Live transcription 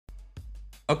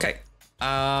Okay.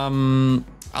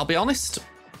 I'll be honest.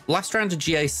 Last round of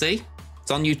GAC.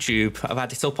 It's on YouTube. I've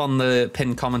had it up on the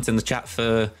pinned comment in the chat for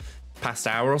the past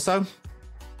hour or so.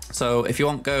 So if you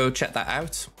want, go check that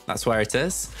out. That's where it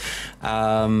is.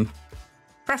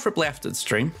 Preferably after the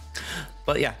stream.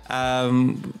 But yeah,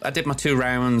 I did my 2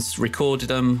 rounds, recorded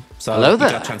them, so you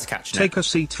got a chance to catch it. Take a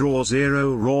seat, raw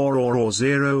 0, raw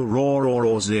 0,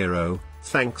 raw 0.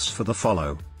 Thanks for the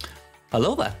follow.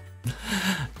 Hello there.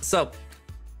 So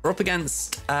we're up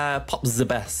against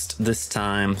POPZEBEST this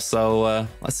time. So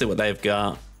let's see what they've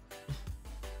got.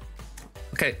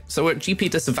 Okay, so we're at GP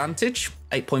disadvantage,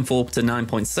 8.4 to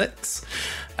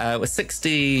 9.6. We're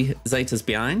 60 Zetas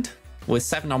behind, with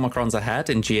 7 Omicrons ahead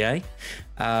in GA.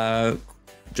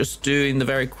 Just doing the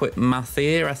very quick math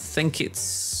here, I think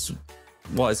it's,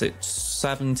 what is it,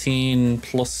 17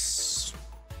 plus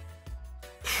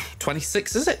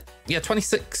 26, is it? Yeah,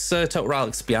 26 total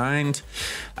relics behind,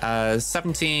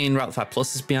 17 relic 5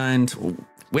 pluses behind.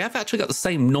 We have actually got the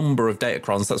same number of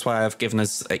Datacrons, that's why I've given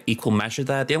us an equal measure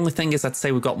there. The only thing is I'd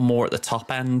say we've got more at the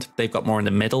top end, they've got more in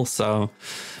the middle, so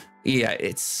yeah,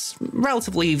 it's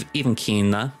relatively even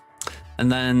keen there.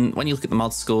 And then when you look at the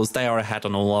mod scores, they are ahead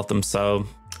on all of them, so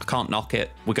I can't knock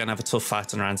it. We're going to have a tough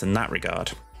fight on rounds in that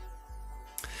regard.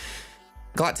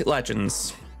 Galactic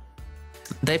Legends.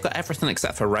 They've got everything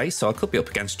except for Ray, so I could be up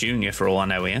against Junior for all I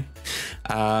know here.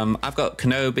 I've got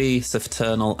Kenobi, Sith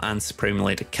Eternal, and Supreme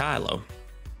Leader Kylo.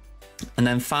 And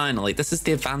then finally, this is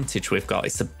the advantage we've got.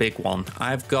 It's a big one.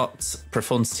 I've got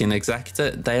Profundity and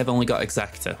Executor. They have only got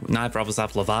Executor. Neither of us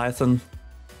have Leviathan,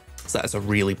 so that is a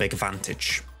really big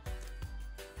advantage.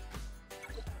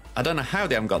 I don't know how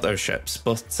they haven't got those ships,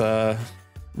 but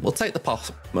we'll take the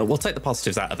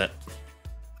positives out of it.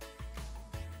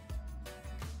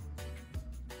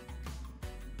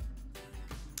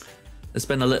 There's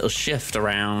been a little shift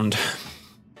around.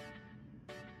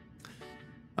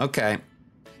 Okay,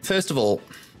 first of all,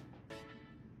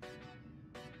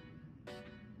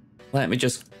 let me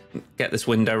just get this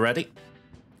window ready.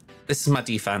 This is my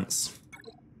defense.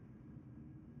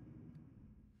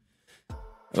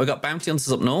 We've got Bounty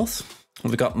Hunters up north.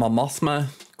 We've got Mon Mothma,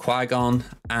 Qui-Gon,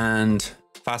 and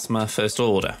Phasma First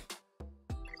Order.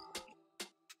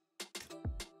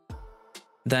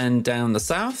 Then down the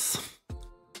south,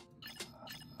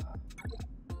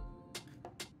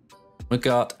 we've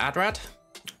got Adrad,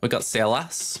 we've got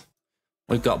CLS,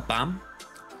 we've got Bam,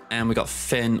 and we've got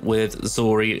Finn with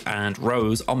Zori and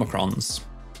Rose Omicrons.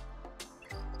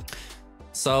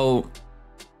 So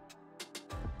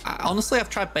honestly, I've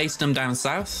tried basing them down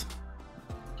south.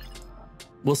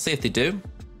 We'll see if they do.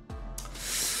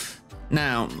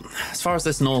 Now, as far as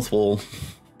this north wall,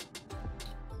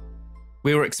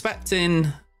 we were expecting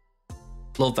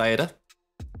Lord Vader,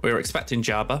 we were expecting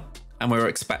Jabba, and we were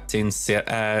expecting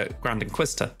Grand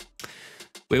Inquisitor.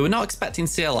 We were not expecting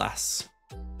CLS.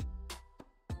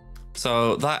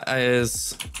 So that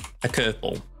is a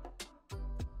curveball.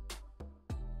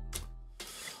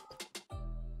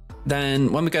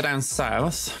 Then when we go down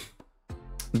south,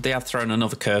 they have thrown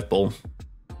another curveball.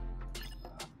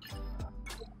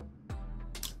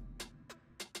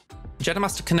 Jedi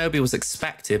Master Kenobi was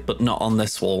expected, but not on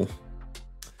this wall.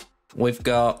 We've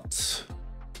got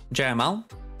JML,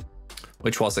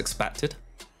 which was expected.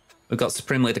 We've got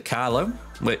Supreme Leader Kylo,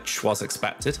 which was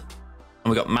expected.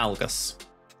 And we've got Malgus.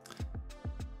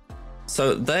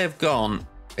 So they've gone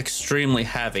extremely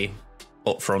heavy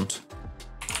up front,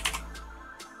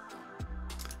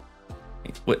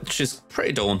 which is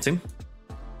pretty daunting.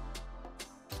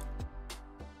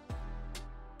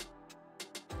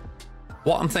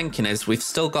 What I'm thinking is we've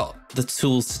still got the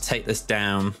tools to take this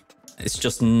down. It's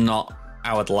just not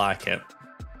how I'd like it.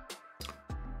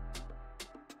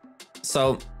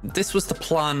 So this was the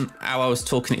plan, how I was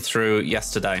talking it through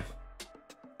yesterday.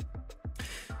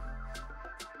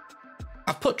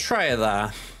 I've put Traya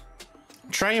there.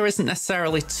 Traya isn't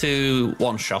necessarily to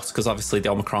one-shot, because obviously the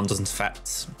Omicron doesn't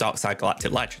affect Darkside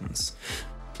Galactic Legends,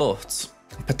 but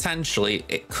potentially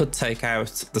it could take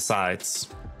out the sides.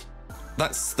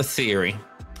 That's the theory.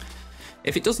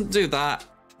 If it doesn't do that,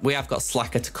 we have got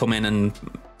Slacker to come in and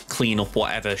clean up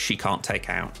whatever she can't take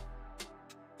out.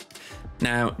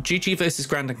 Now, GG versus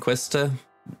Grand Inquisitor,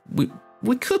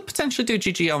 we could potentially do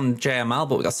GG on JML,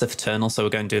 but we got Sith Eternal, so we're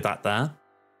going to do that there.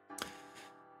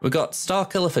 We've got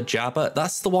Starkiller for Jabba.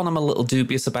 That's the one I'm a little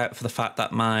dubious about for the fact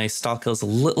that my Starkiller's a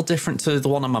little different to the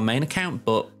one on my main account,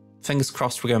 but fingers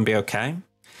crossed we're going to be okay.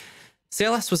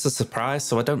 CLS was a surprise,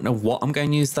 so I don't know what I'm going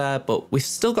to use there, but we've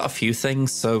still got a few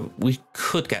things, so we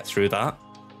could get through that.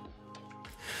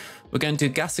 We're going to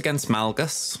do Gas against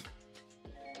Malgus.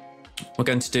 We're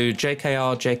going to do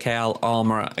JKR, JKL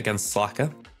Armourer against Slacker.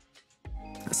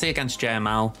 C against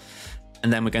JML,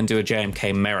 and then we're going to do a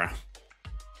JMK mirror.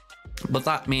 But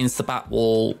that means the back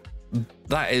wall,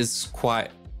 that is quite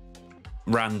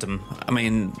random. I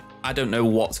mean, I don't know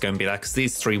what's going to be there because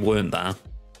these three weren't there.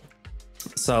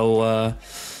 So,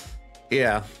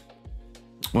 yeah,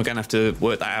 we're going to have to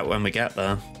work that out when we get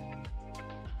there.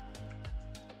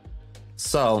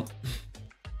 So,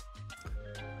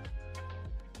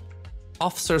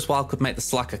 officer as well could make the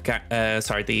slacker,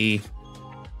 the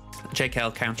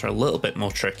JKL counter a little bit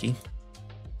more tricky.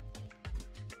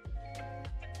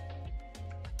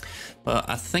 But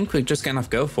I think we're just going to have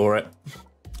to go for it.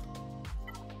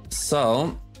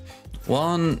 So,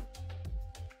 1,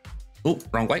 oh,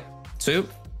 wrong way, 2,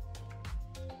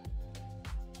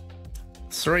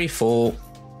 3, 4,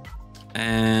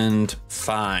 and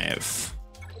 5.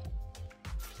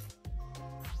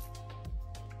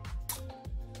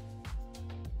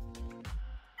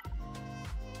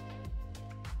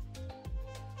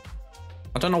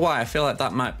 I don't know why, I feel like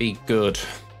that might be good.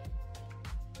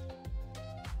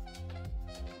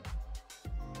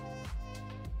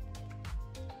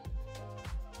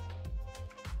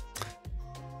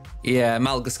 Yeah,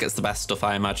 Malgus gets the best stuff,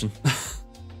 I imagine.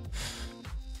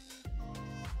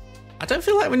 I don't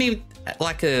feel like we need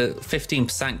like a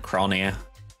 15% cron here.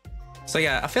 So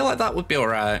yeah, I feel like that would be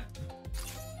alright.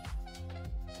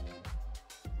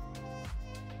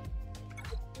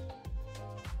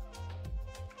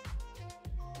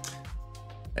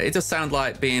 It does sound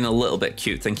like being a little bit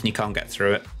cute, thinking you can't get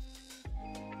through it.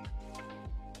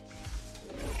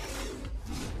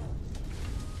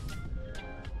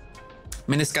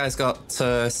 I mean, this guy's got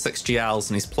 6 GLs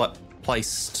and he's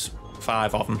placed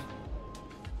 5 of them.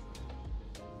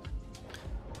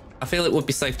 I feel it would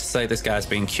be safe to say this guy's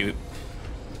being cute.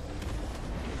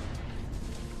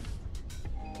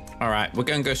 All right, we're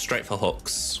going to go straight for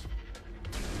hooks.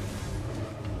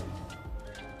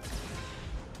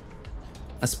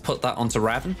 Let's put that onto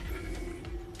Raven.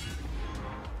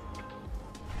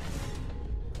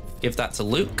 Give that to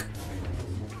Luke.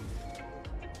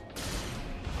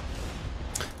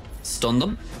 Stun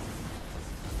them.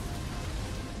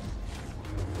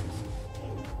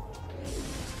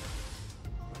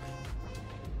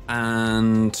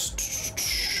 And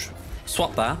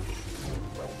swap there.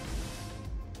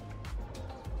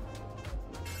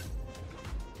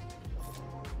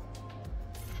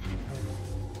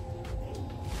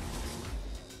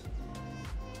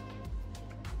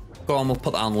 Go on, we'll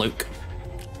put that on Luke.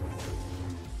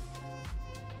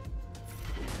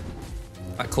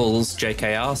 That calls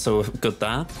JKR, so we're good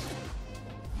there.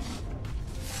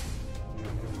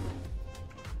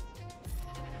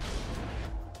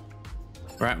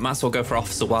 Right, might as well go for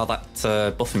Officer while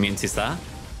that buff immunity's there.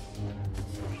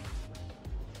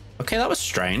 Okay, that was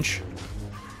strange.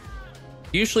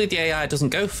 Usually the AI doesn't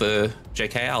go for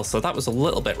JKL, so that was a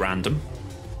little bit random.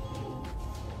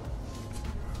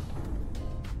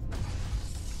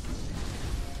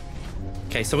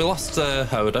 Okay, so we lost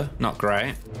Hoda, not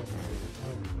great.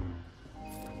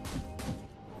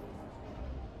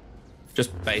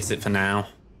 Just base it for now.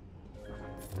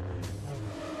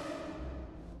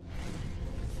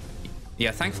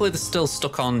 Yeah, thankfully they're still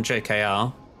stuck on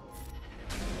JKR.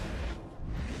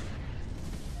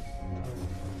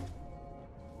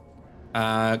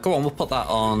 Go on, we'll put that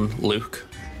on Luke.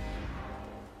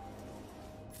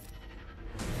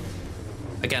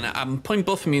 Again, I'm putting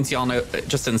buff immunity on it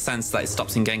just in the sense that it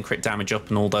stops him getting crit damage up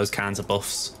and all those kinds of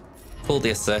buffs. Pull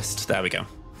the assist, there we go.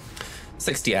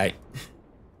 68.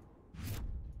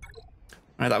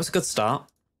 Alright, that was a good start.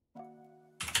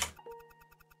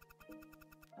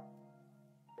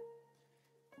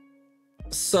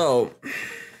 So,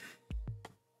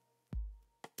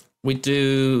 we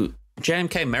do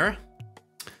JMK mirror,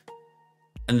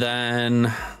 and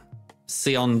then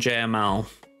C on JML.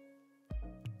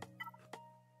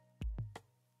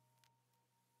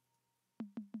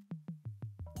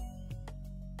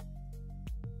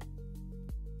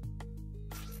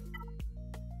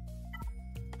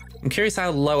 I'm curious how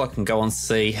low I can go on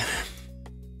C.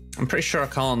 I'm pretty sure I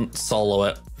can't solo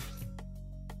it.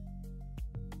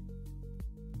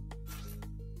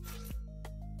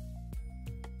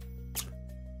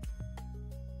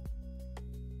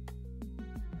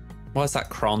 Where's that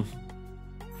cron?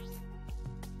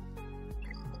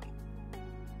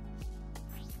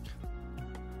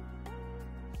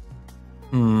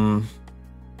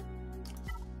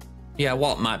 Yeah,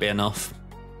 what might be enough?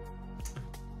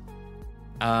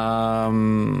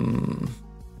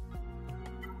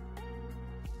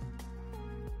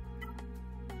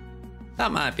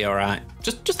 That might be all right.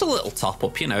 Just a little top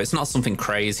up, you know. It's not something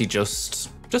crazy. Just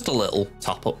a little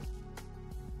top up.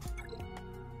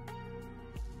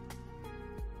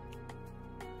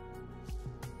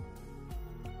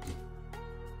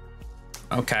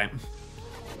 Okay.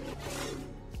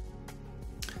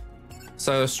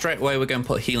 So straight away we're going to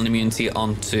put healing immunity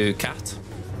onto Cat.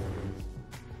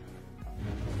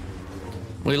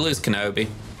 We lose Kenobi.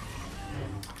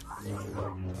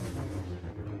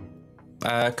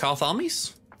 Carth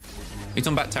armies? You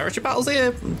talking about territory battles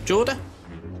here, Jordan?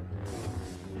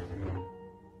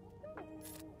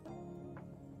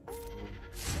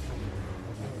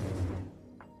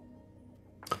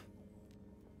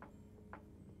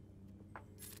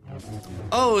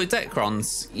 Oh,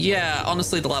 Decrons. Yeah,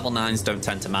 honestly, the level 9s don't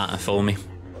tend to matter for me.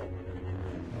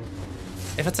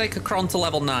 If I take a Cron to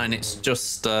level 9, it's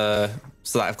just so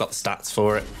that I've got the stats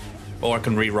for it. Or I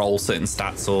can re-roll certain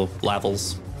stats or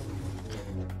levels.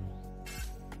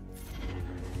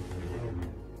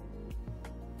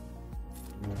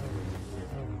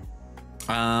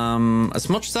 As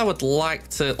much as I would like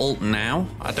to ult now,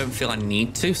 I don't feel I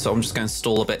need to, so I'm just going to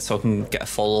stall a bit so I can get a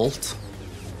full ult.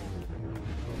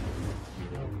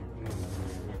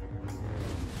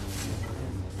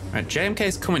 Right, JMK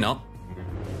is coming up.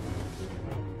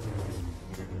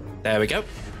 There we go.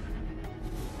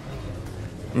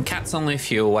 And Cat's only a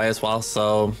few away as well,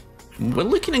 so we're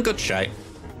looking in good shape.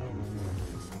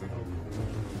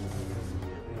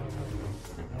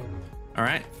 All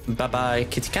right, bye-bye,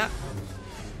 kitty cat.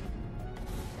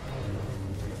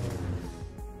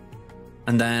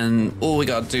 And then all we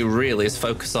gotta do really is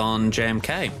focus on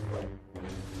JMK.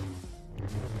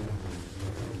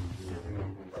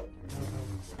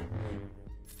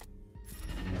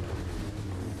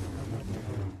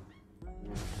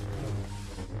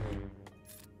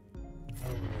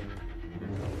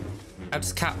 How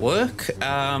does Cat work?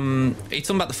 Are you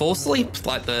talking about the force sleep,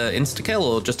 like the insta-kill,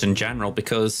 or just in general?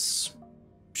 Because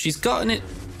she's got in it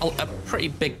a pretty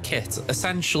big kit.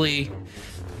 Essentially,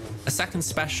 a second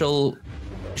special.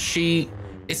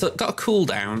 It's got a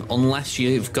cooldown unless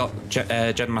you've got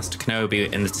Jedi Master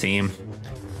Kenobi in the team.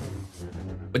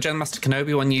 With Jedi Master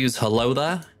Kenobi, when you use Hello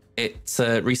there, it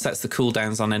resets the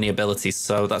cooldowns on any abilities.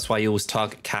 So that's why you always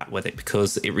target Cat with it,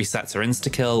 because it resets her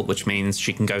insta-kill, which means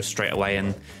she can go straight away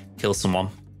and kill someone.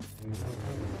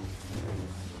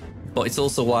 But it's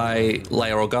also why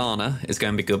Leia Organa is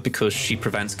going to be good, because she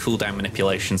prevents cooldown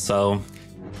manipulation, so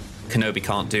Kenobi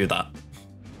can't do that.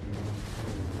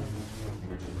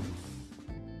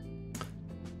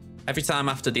 Every time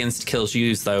after the insta-kill's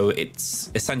used, though,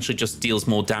 it's essentially just deals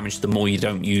more damage the more you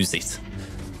don't use it.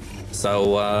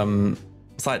 So,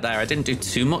 it's like there, I didn't do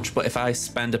too much, but if I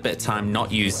spend a bit of time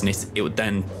not using it, it would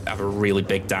then have a really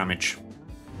big damage.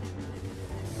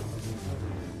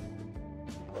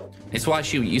 It's why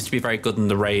she used to be very good in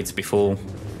the raids before.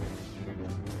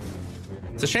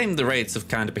 It's a shame the raids have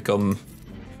kind of become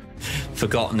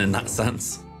forgotten in that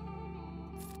sense.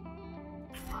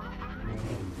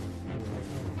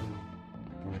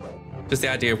 Just the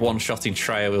idea of one-shotting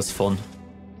Traya was fun.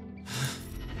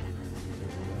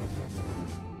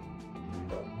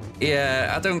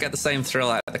 Yeah, I don't get the same thrill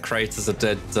out of the crate as I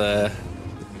did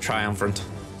Triumvirate.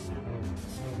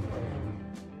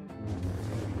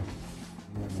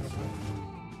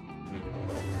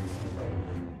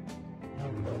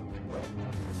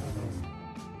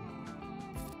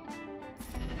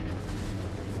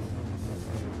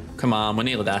 Come on, we're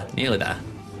nearly there, nearly there.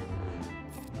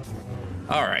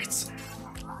 All right.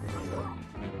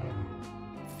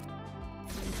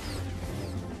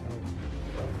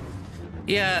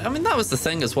 Yeah, I mean, that was the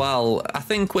thing as well. I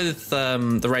think with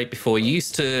the raid before, you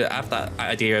used to have that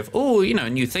idea of, oh, you know,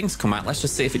 new things come out. Let's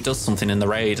just see if it does something in the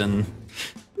raid. And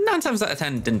 9 times out of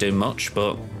 10, it didn't do much,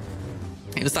 but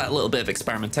it was that little bit of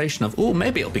experimentation of, oh,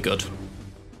 maybe it'll be good.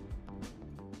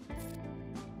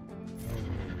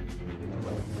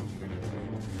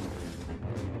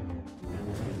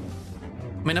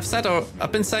 I mean,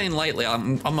 I've been saying lately,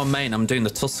 on my main, I'm doing the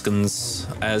Tuscans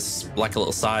as like a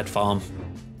little side farm.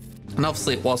 And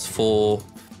obviously it was for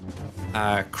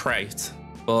crate,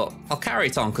 but I'll carry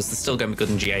it on because they're still going to be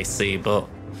good in GAC, but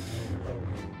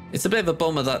it's a bit of a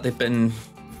bummer that they've been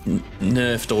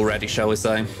nerfed already, shall we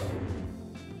say.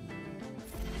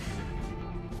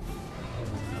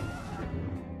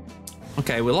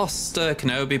 Okay, we lost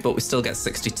Kenobi, but we still get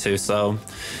 62, so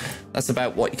that's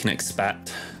about what you can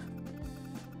expect.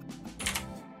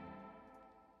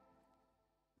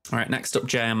 All right, next up,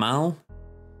 JML.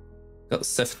 Got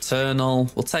Sith Eternal.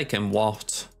 We'll take him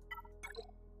what?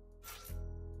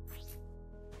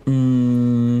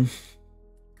 We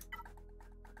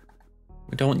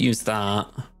don't use that.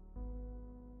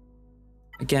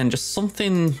 Again, just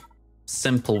something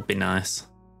simple would be nice.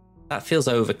 That feels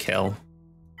overkill.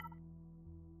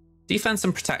 Defense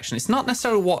and protection. It's not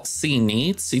necessarily what C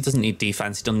needs. He doesn't need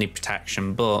defense, he doesn't need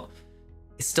protection, but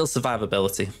It's still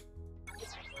survivability.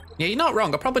 Yeah, you're not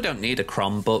wrong. I probably don't need a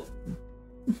Crom, but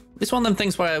it's one of them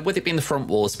things where, with it being the front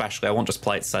wall especially, I won't just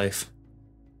play it safe.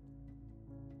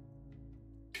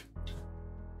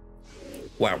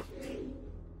 Wow.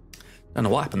 Don't know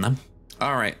what happened then.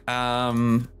 All right,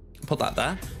 put that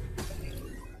there.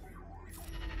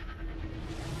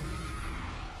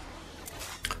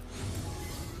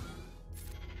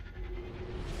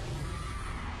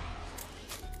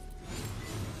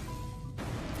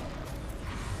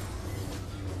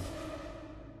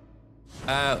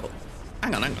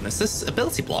 Hang on, is this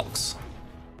ability blocks?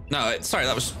 No, sorry,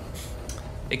 that was...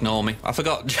 Ignore me. I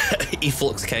forgot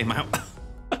Efflux came out.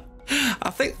 I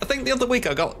think the other week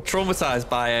I got traumatized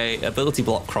by a ability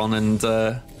block Cron, and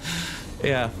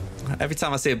yeah, every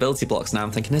time I see ability blocks now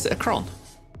I'm thinking, is it a Cron?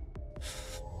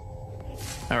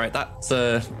 Alright,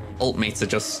 that ult meter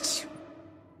just...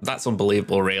 That's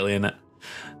unbelievable really, isn't it?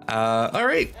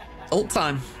 Alright, ult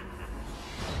time.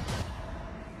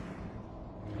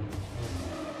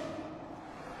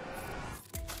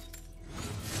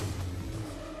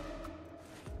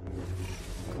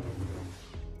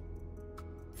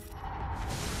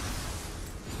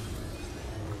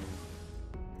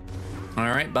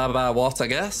 Alright, bye-bye what, I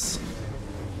guess.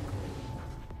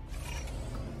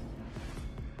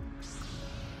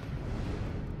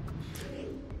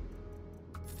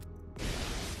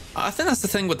 I think that's the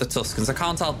thing with the Tuskens. I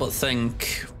can't help but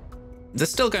think they're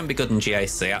still going to be good in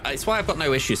GAC. It's why I've got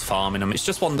no issues farming them. It's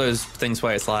just one of those things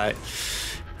where it's like,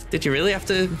 did you really have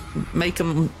to make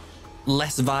them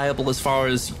less viable as far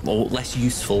as, or less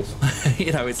useful?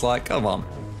 You know, it's like, come on.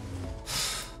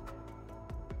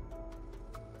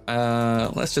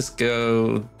 Let's just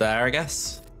go there, I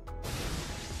guess.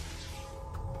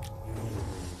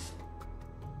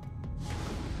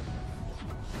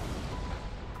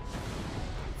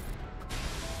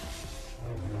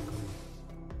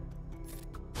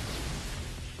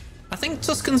 I think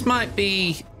Tuskens might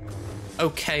be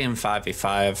okay in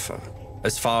 5v5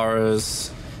 as far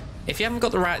as if you haven't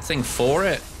got the right thing for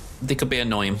it, they could be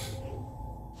annoying.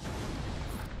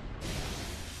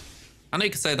 I know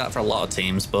you could say that for a lot of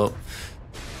teams, but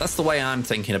that's the way I'm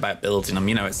thinking about building them.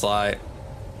 You know, it's like,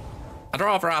 I'd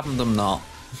rather have them not.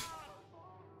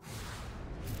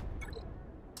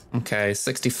 Okay,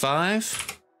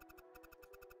 65.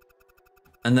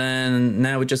 And then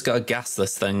now we just got to gas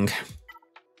this thing.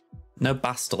 No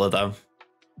Bastila though.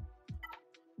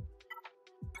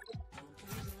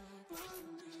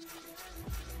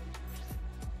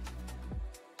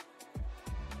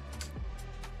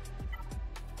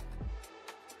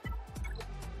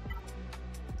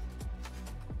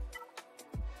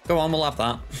 Go on, we'll have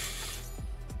that.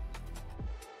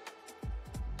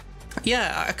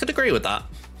 Yeah, I could agree with that.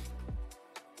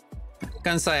 I'm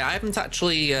gonna say, I haven't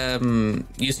actually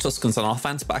used Tuskens on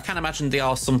offense, but I can imagine they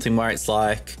are something where it's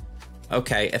like,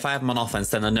 okay, if I have them on offense,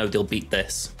 then I know they'll beat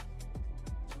this.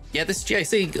 Yeah, this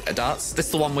GAC darts, this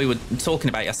is the one we were talking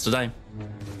about yesterday.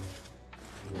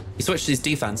 He switched his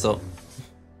defense up.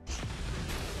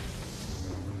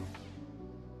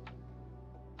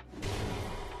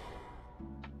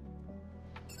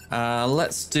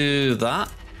 Let's do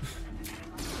that.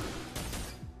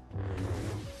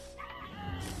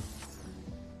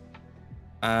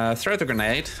 Throw the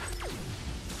grenade.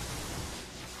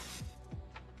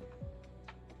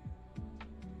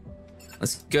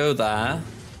 Let's go there.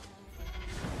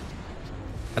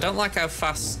 I don't like how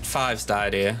fast fives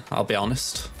died here, I'll be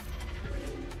honest.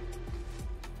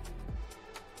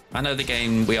 I know the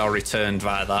game we are returned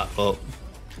via that, but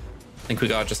I think we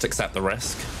gotta just accept the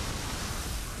risk.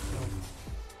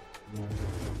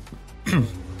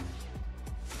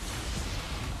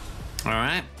 All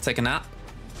right, take a nap.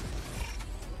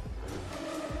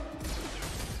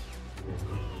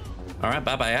 All right,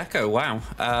 bye-bye Echo, wow.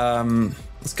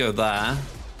 Let's go there.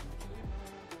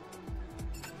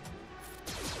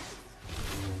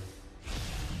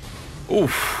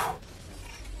 Oof.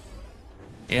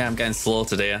 Yeah, I'm getting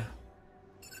slaughtered here.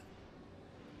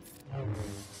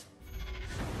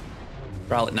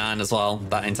 Prowl at 9 as well,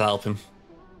 that ain't to help him.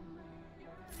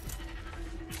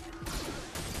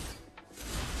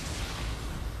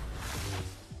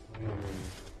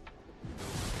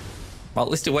 Well,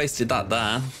 at least he wasted that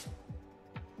there.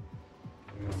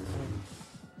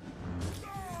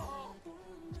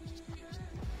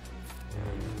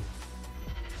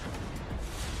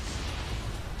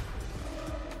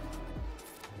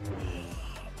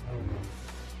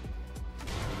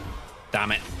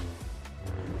 Damn it.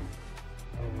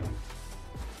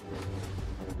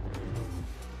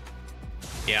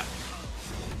 Yeah.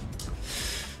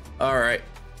 All right.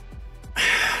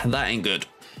 That ain't good.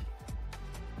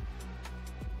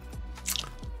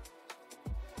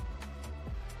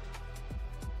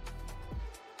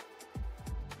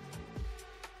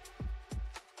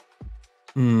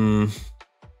 Yeah.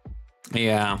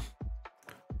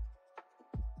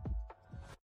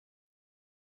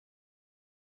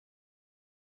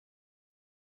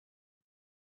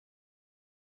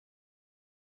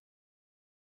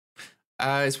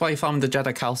 It's why you farming the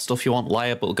Jedi Cal stuff. You want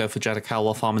layer, but we'll go for Jedi Cal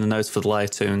while farming the nose for the layer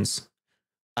tunes.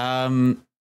 I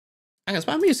guess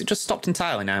my music just stopped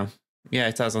entirely now. Yeah,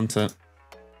 it has, hasn't it?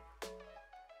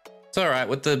 It's alright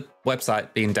with the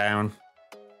website being down.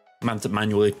 I meant to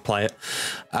manually play it.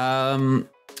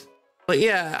 But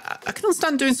yeah, I can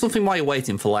understand doing something while you're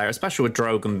waiting for layer, especially with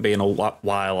Drogon being a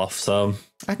while off, so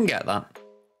I can get that.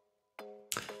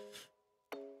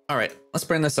 Alright, let's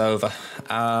bring this over.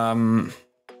 The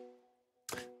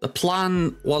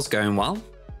plan was going well,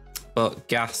 but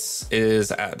gas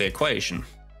is out of the equation.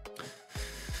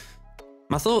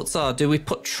 My thoughts are, do we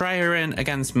put Treya in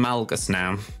against Malgus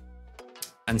now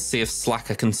and see if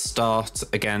Slacker can start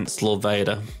against Lord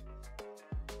Vader?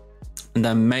 And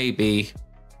then maybe,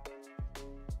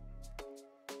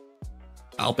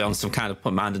 I'll be honest, I'm kind of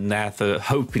putting my hand in there for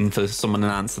hoping for someone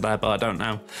an answer there, but I don't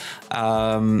know.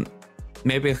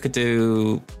 Maybe I could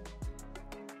do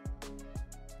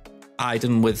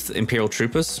Iden with Imperial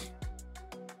Troopers.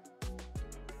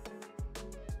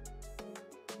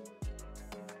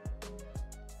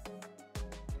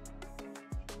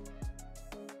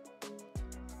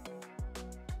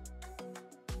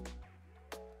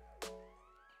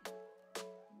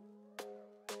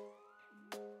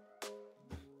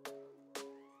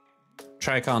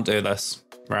 Trey can't do this.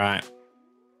 Right.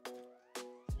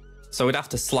 So we'd have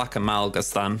to slack a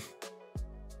Malgus then.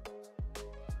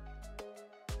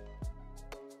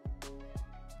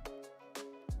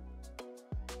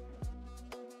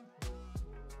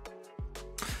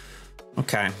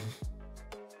 Okay.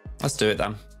 Let's do it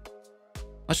then.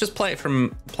 Let's just play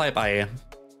it by ear.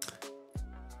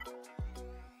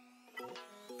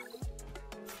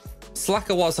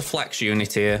 Slacker was a flex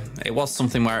unit here. It was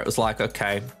something where it was like,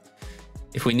 okay,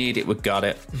 if we need it, we've got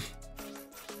it.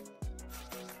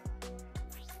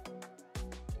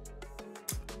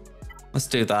 Let's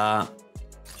do that.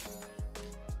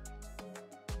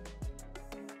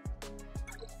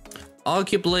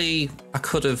 Arguably, I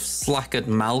could have slackered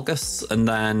Malgus and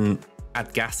then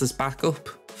add gas as backup.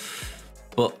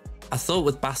 But I thought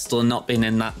with Bastila not being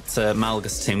in that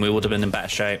Malgus team, we would have been in better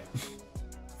shape.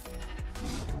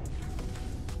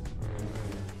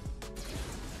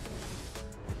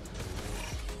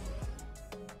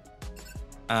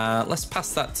 Let's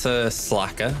pass that to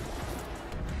Slacker.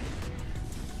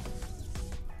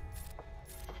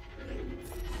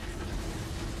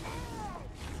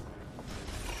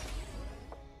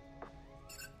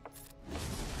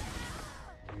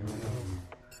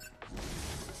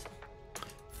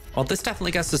 Well, this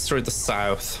definitely gets us through the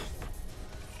south.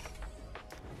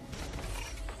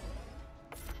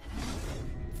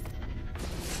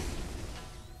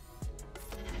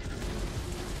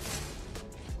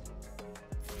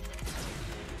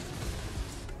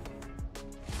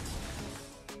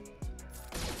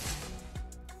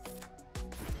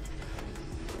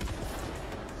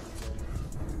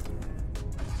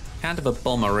 Kind of a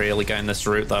bummer really going this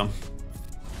route though.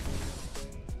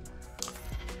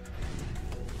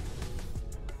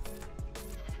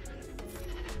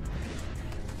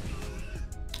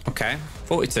 Okay,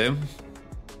 42.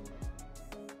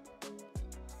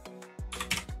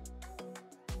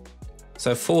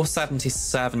 So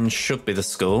 477 should be the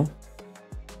score.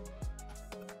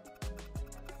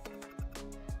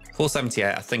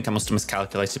 478, I think I must have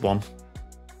miscalculated one.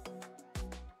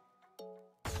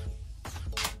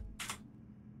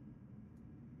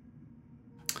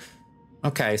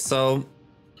 Okay, so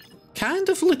kind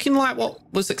of looking like what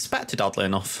was expected, oddly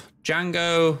enough.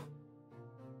 Django,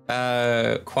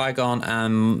 Qui-Gon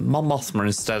and Mon Mothma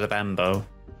instead of Embo.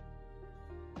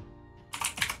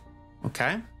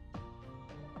 Okay.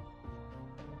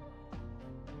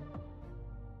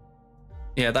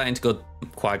 Yeah, that ain't a good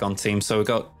Qui-Gon team, so we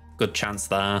got good chance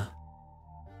there.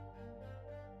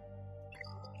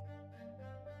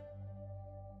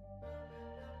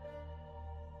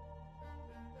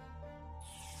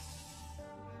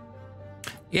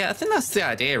 Yeah, I think that's the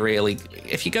idea, really.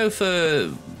 If you go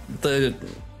for the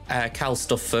Cal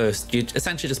stuff first, you're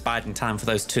essentially just biding time for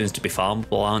those tunes to be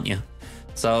farmable, aren't you?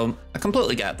 So I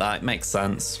completely get that. It makes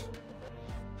sense.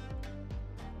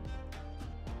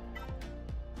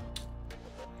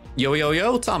 Yo, yo,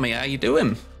 yo, Tommy, how you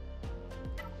doing?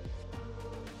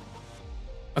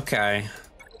 Okay,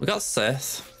 we got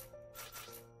Sith.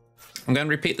 I'm going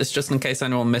to repeat this just in case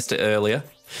anyone missed it earlier.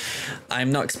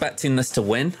 I'm not expecting this to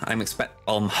win.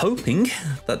 I'm hoping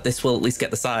that this will at least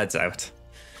get the sides out.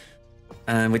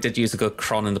 And we did use a good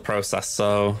cron in the process,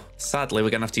 so sadly we're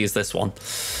going to have to use this one.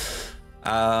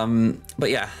 But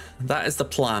yeah, that is the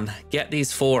plan. Get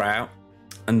these 4 out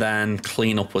and then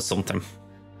clean up with something.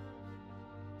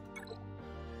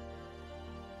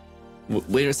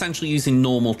 We're essentially using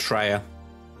normal Treya.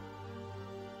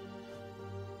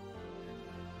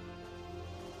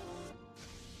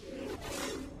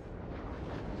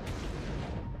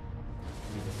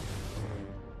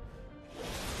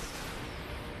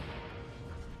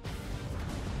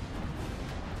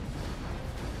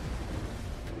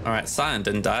 All right, Scion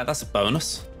didn't die. That's a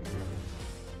bonus.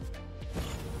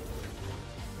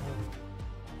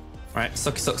 All right,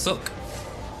 sucky, suck, suck.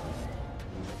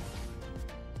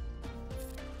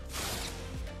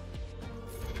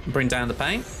 Bring down the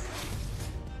paint.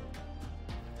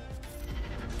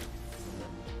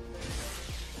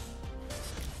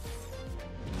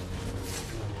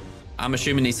 I'm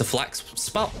assuming he's a flex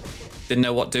spot. Didn't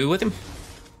know what to do with him.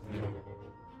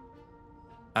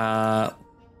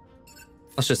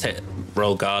 Let's just hit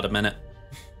roll guard a minute.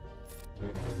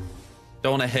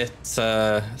 Don't want to hit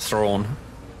Thrawn.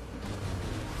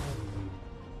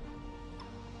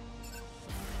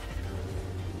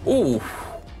 Ooh.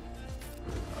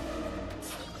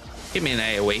 Give me an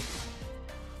AoE.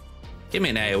 Give me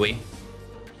an AoE.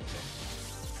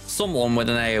 Someone with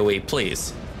an AoE,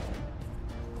 please.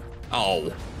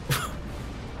 Oh.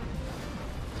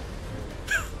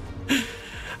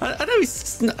 I know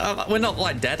he's, we're not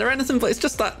like dead or anything, but it's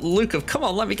just that look of, come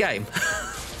on, let me game.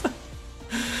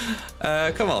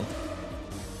 Come on.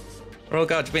 Oh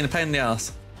god, you're being a pain in the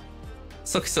ass.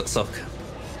 Sucky, suck, suck.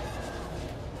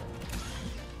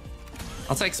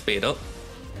 I'll take speed up.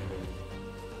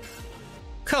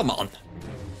 Come on.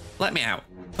 Let me out.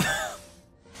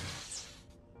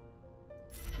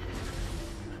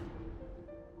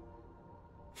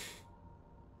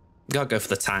 Gotta go for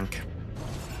the tank.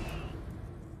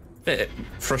 Bit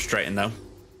frustrating though.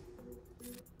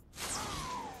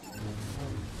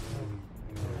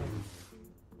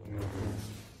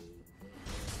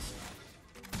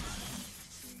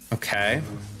 Okay,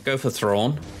 go for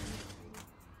Thrawn.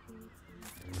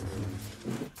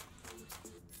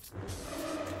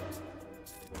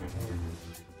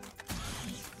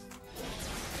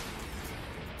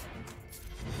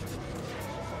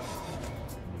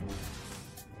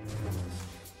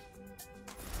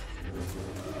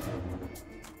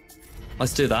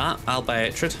 Let's do that. I'll buy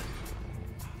Hatred.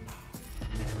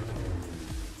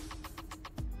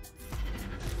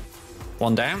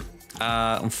 One down.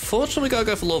 Unfortunately, we gotta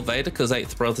go for Lord Vader because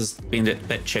 8th Brother's been a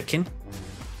bit chicken.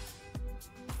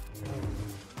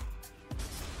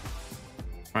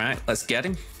 Alright, let's get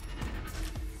him.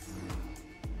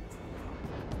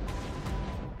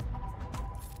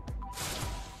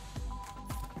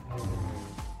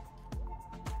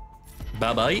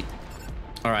 Bye-bye.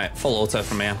 Alright, full auto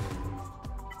from here.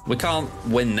 We can't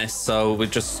win this, so we're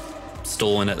just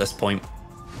stalling at this point.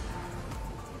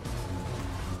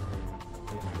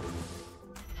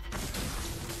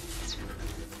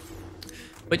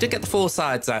 We did get the 4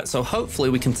 sides out, so hopefully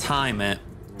we can time it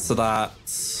so that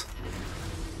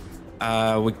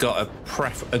we got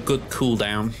a good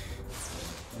cooldown.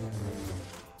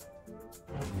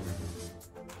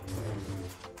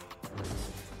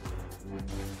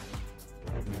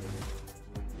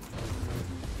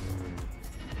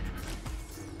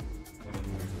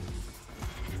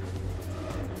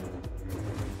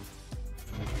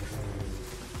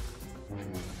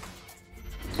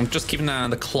 I'm just keeping an eye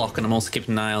on the clock, and I'm also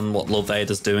keeping an eye on what Lord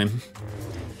Vader's doing.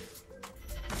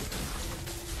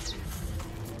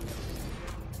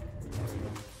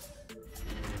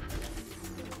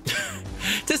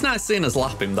 It is nice seeing us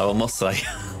lap him, though, I must say.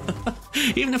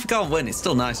 Even if we can't win, it's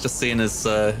still nice just seeing us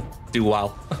do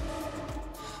well.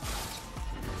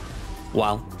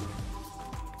 Well.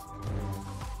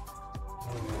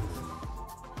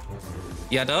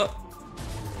 Yeah, up.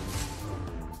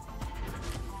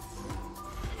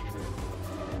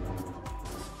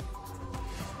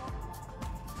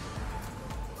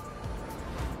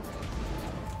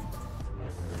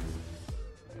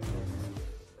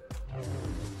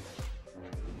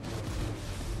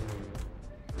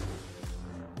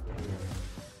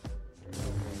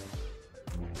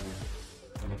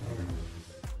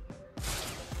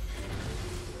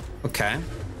 Okay.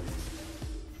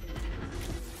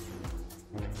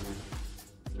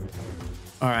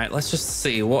 All right, let's just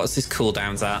see what's his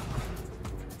cooldowns at.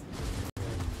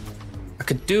 I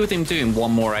could do with him doing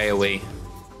one more AoE.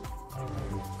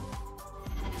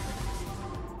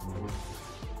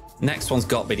 Next one's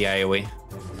got to be the AoE.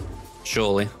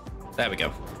 Surely. There we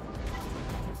go.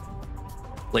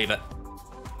 Leave it.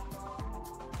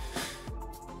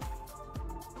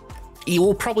 He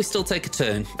will probably still take a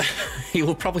turn. He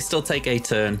will probably still take a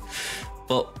turn.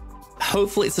 But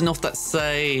hopefully it's enough that,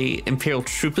 say, Imperial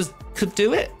Troopers could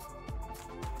do it?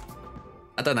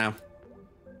 I don't know.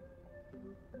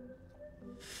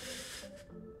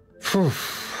 Whew.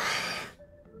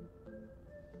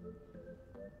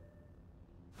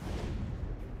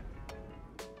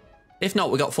 If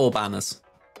not, we got 4 banners.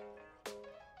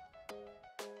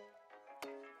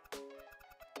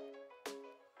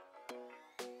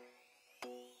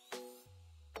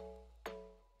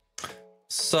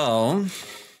 So,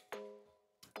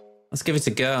 let's give it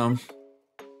a go.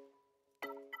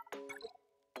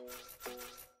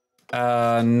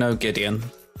 No Gideon.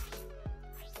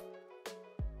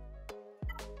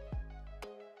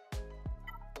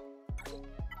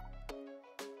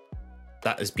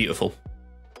 That is beautiful.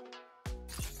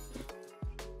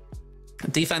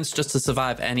 Defense just to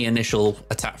survive any initial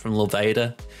attack from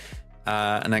Levada,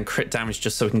 and then crit damage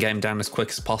just so we can get him down as quick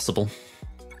as possible.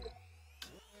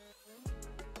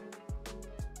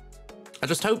 I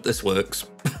just hope this works.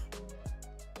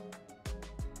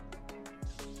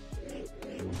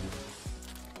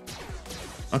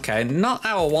 Okay, not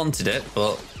how I wanted it,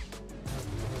 but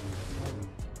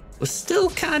we're still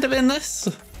kind of in this.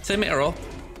 Tim it up.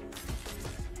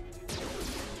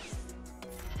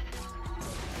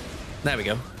 There we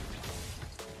go.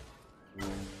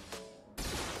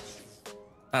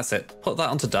 That's it. Put that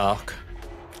onto Dark.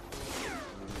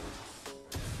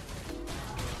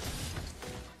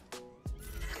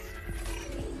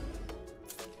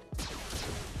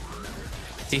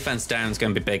 Defense down is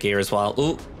going to be big here as well.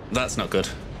 Ooh, that's not good.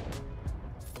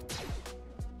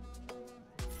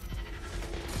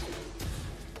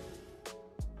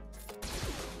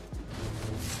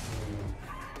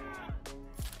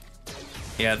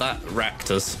 Yeah, that wrecked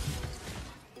us.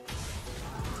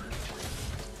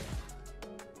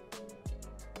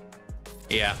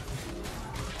 Yeah.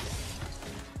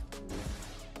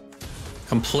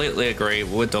 Completely agree.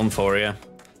 We're done for you.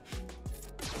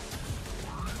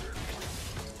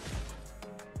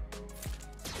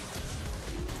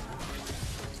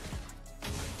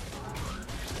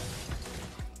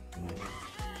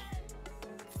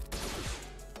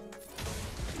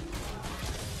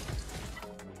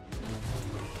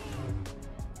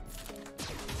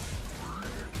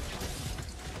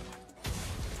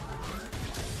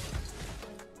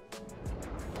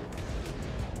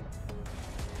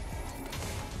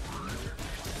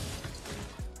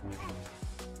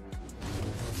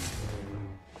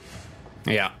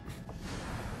 Yeah.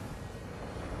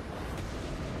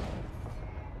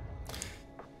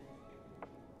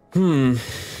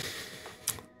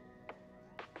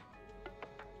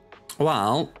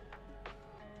 Well,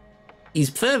 he's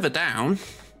further down.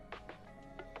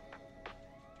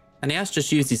 And he has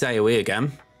just used his AoE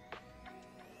again.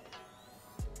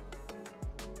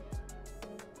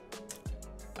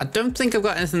 I don't think I've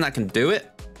got anything that can do it,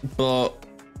 but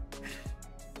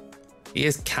he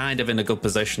is kind of in a good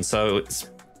position, so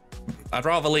I'd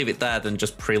rather leave it there than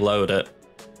just preload it.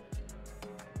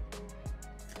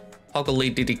 Hoggle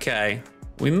lead DDK.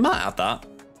 We might have that.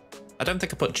 I don't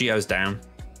think I put Geos down.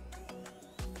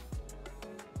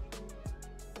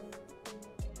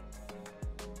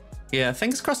 Yeah,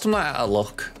 fingers crossed I'm not out of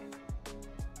luck.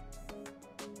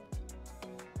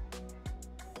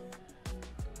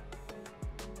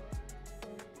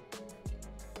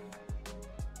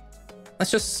 Let's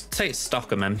just take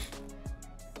stock of him.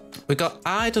 We got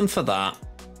Iden for that.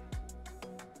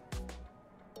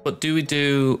 But do we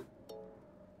do...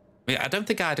 Yeah, I don't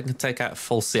think Iden can take out a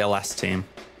full CLS team.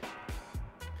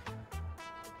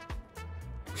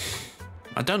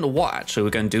 I don't know what actually we're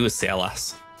going to do with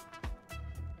CLS.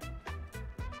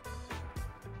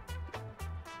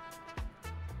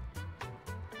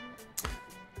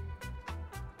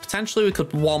 Potentially we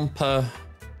could Wampa...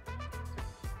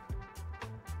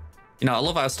 You know, I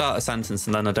love how I start a sentence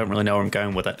and then I don't really know where I'm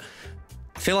going with it.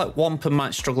 I feel like Wampa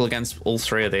might struggle against all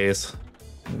 3 of these.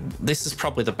 This is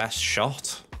probably the best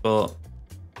shot, but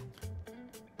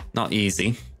not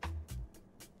easy.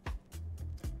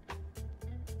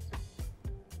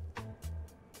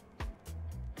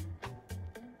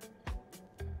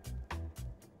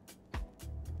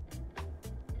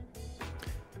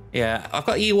 Yeah, I've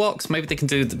got Ewoks. Maybe they can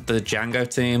do the Django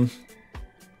team.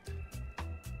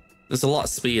 There's a lot of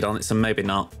speed on it, so maybe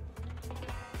not.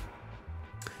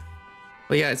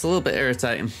 But yeah, it's a little bit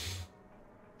irritating.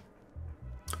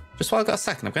 Just while I've got a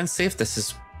second, I'm going to see if this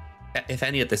is... if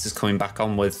any of this is coming back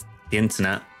on with the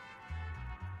internet.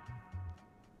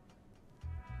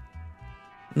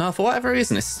 No, for whatever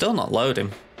reason, it's still not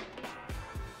loading.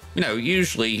 You know,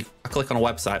 usually I click on a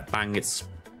website, bang, it's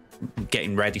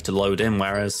getting ready to load in,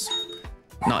 whereas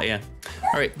not here.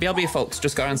 All right, BLB folks,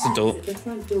 just go answer the door. The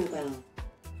front doorbell.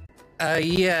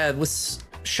 Yeah, with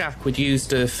Shaq, we'd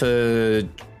used her for the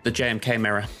JMK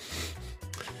mirror.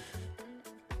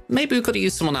 Maybe we could have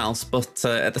used someone else, but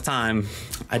at the time,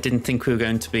 I didn't think we were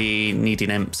going to be needing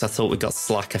imps. I thought we got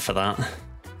Slacker for that.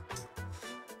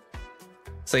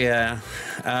 So yeah,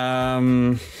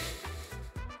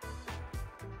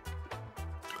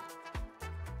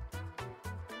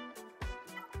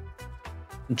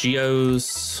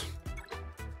 Geos.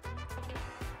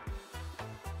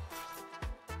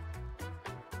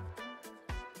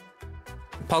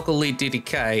 Poggle lead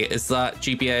DDK, is that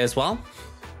GBA as well?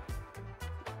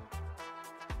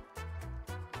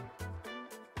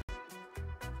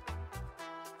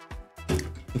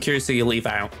 I'm curious who you leave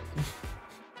out.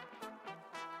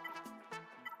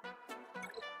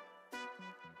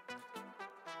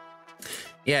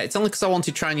 Yeah, it's only because I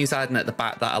wanted to try and use Aiden at the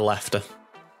back that I left her.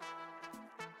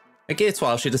 At Gear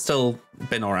 12, she'd have still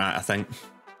been alright, I think.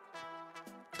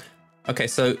 Okay,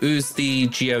 so who's the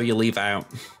Geo you leave out?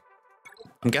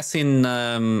 I'm guessing,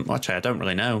 actually, I don't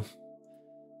really know.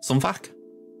 Sunvac?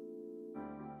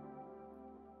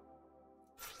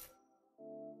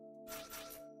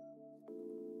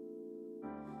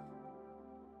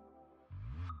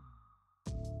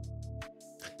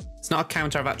 It's not a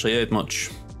counter I've actually heard much.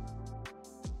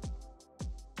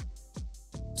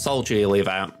 Soldier you leave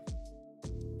out.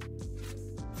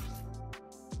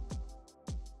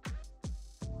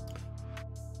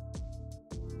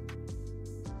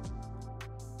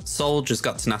 Soldier's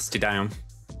got tenacity down.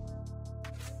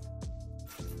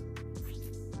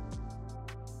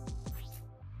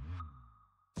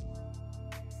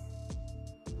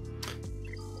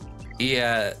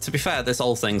 Yeah, to be fair, this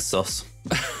whole thing's sus.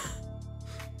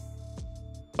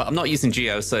 But I'm not using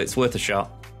Geo, so it's worth a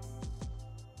shot.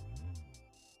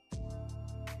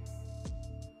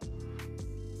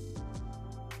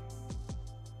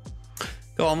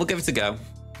 Go on, we'll give it a go.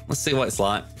 Let's see what it's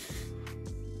like.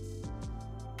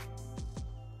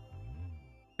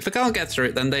 If I can't get through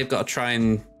it, then they've got to try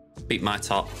and beat my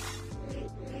top.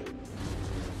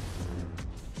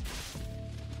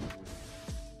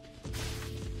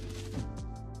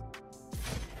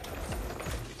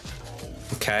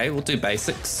 Okay, we'll do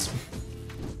basics.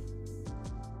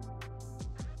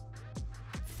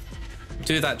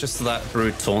 Do that just so that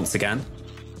Brood taunts again.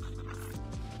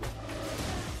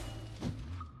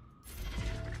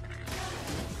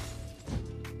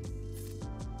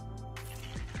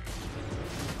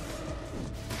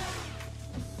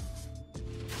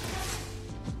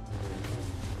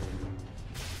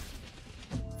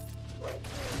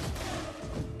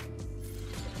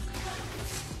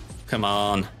 Come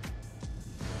on.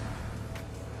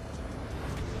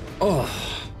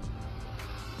 Oh.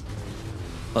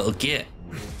 Little git.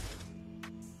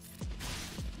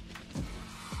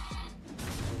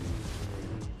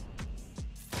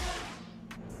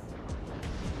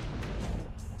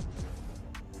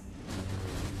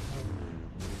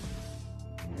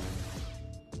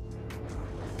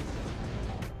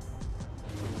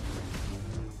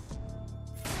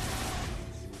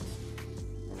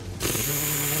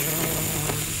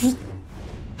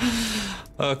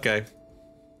 Okay.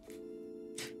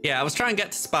 Yeah, I was trying to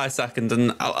get to Spy second,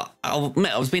 and I'll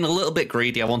admit I was being a little bit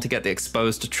greedy. I want to get the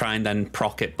Exposed to try and then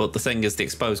proc it, but the thing is the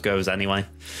Exposed goes anyway.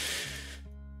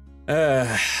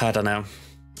 I don't know.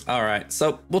 All right,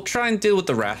 so we'll try and deal with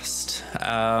the rest.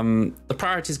 The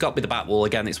priority's got to be the back wall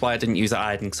again. It's why I didn't use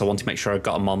Aiden, because I want to make sure I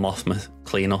got a Mon Mothma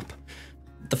clean up.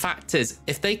 The fact is,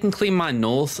 if they can clean my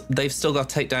north, they've still got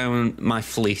to take down my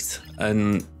fleet,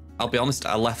 and I'll be honest,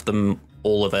 I left them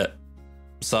all of it.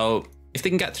 So if they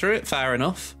can get through it, fair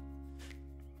enough.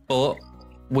 But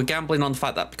we're gambling on the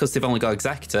fact that because they've only got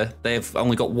Executor, they've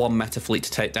only got one meta fleet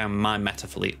to take down my meta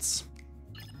fleets.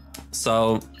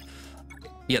 So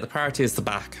yeah, the priority is the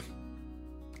back.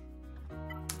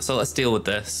 So let's deal with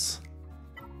this.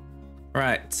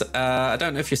 Right, I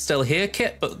don't know if you're still here,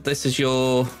 Kit, but this is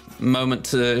your moment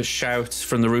to shout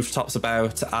from the rooftops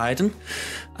about Aiden.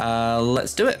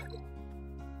 Let's do it.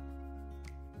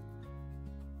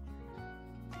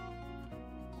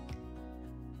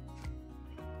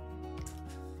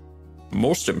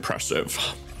 Most impressive.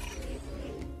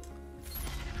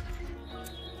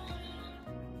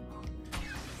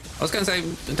 I was going to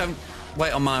say, don't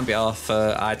wait on my behalf,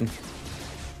 Aiden.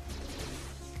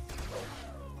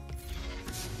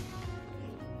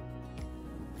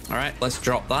 All right, let's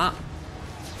drop that.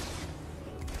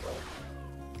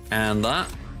 And that.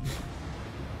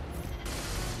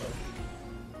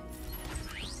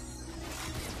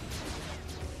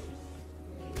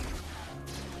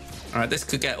 All right, this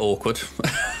could get awkward.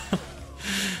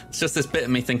 It's just this bit of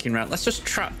me thinking, right, let's just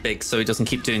trap big so he doesn't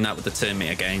keep doing that with the turn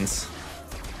meter gains.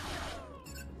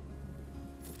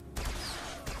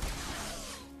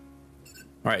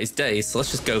 All right, he's dazed, so let's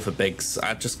just go for bigs.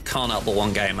 I just can't help but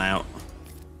one game out.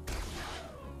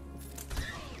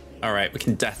 All right, we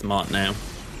can death mark now.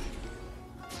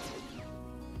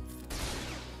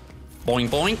 Boing,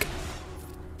 boing.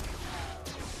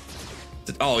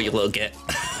 Oh, you little git.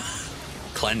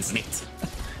 Cleansing it.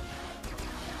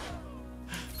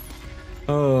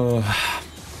 Oh.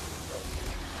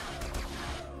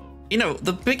 You know,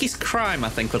 the biggest crime, I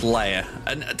think, with Leia,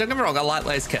 and don't get me wrong, I like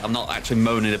Leia's kit, I'm not actually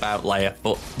moaning about Leia,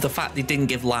 but the fact they didn't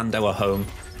give Lando a home,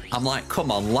 I'm like,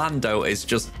 come on, Lando is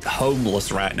just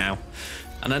homeless right now.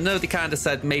 And I know they kind of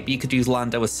said maybe you could use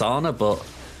Lando as Sana, but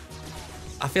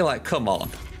I feel like, come on,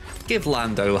 give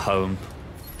Lando a home.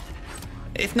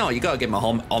 If not, you gotta give him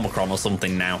a Omicron or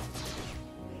something now.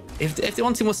 If they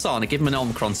want him with Sana, give him an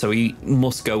Omicron so he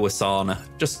must go with Sana.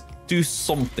 Just do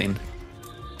something.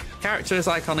 Character as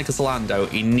iconic as Lando,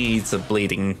 he needs a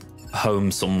bleeding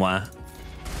home somewhere.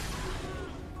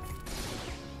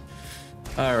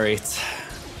 All right.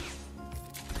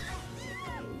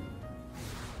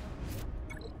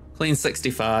 Clean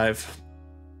 65.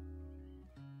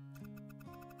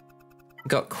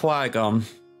 Got Qui-Gon,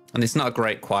 and it's not a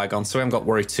great Qui-Gon, so we haven't got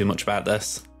worried too much about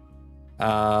this.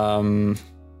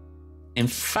 In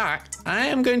fact, I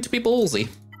am going to be ballsy.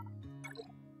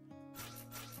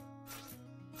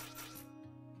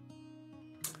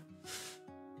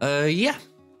 Yeah.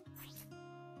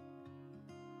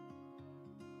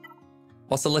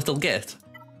 What's a little git?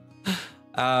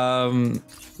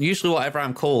 Usually whatever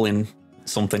I'm calling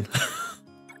something.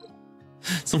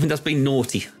 Something that's been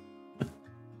naughty.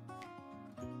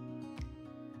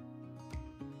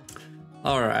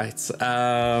 All right.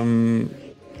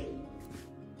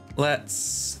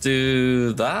 Let's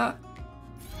do that.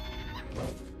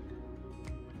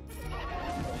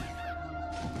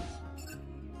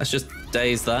 Let's just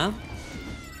daze there.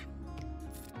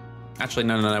 Actually,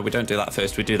 no, we don't do that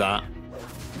first. We do that.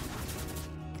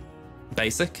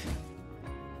 Basic.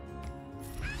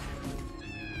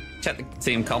 Check the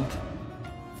team comp.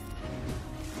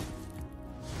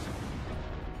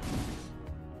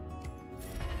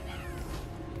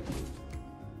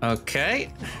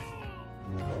 Okay.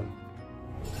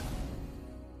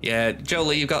 Yeah,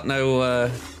 Jolie, you got nowhere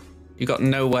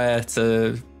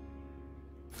to.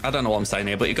 I don't know what I'm saying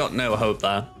here, but you got no hope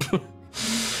there.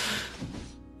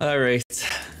 All right.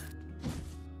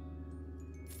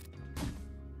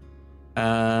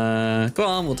 Go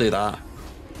on, we'll do that.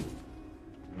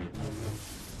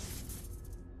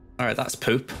 All right, that's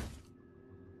poop.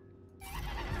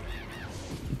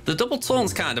 The double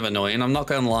taunt's kind of annoying, I'm not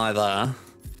going to lie there.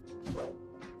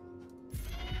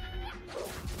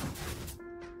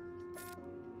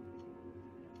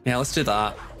 Yeah, let's do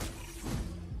that.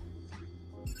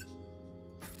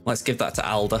 Let's give that to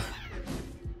Alda.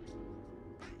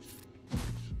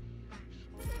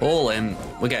 All in.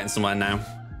 We're getting somewhere now.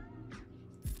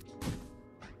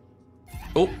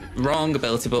 Oh, wrong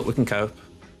ability, but we can cope.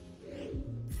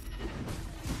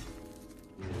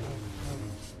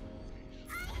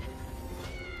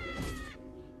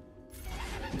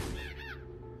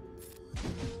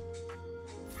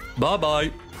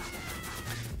 Bye-bye.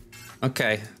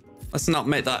 Okay. Let's not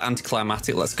make that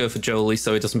anticlimactic. Let's go for Jolie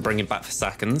so he doesn't bring him back for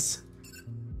seconds.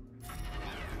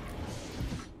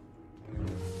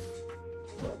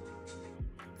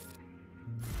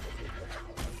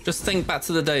 Just think back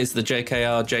to the days of the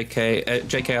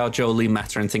JKR Jolie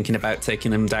meta and thinking about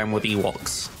taking them down with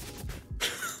Ewoks.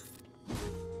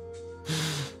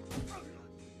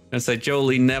 And say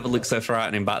Jolie never looked so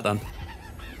frightening back then.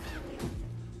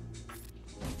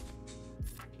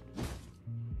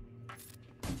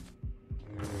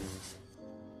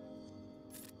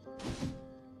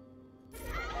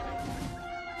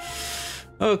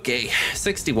 Okay,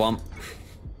 61.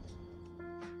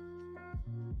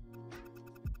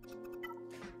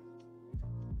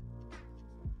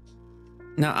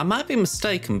 Now, I might be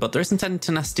mistaken, but there isn't any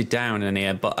tenacity down in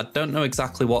here, but I don't know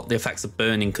exactly what the effects of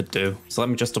burning could do. So let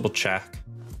me just double check.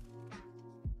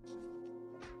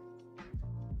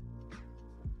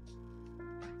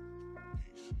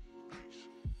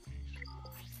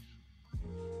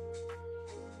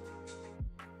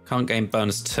 Can't gain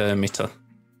bonus turn meter.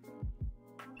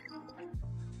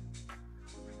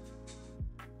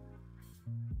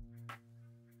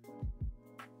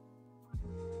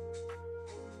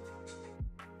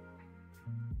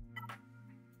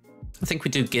 I think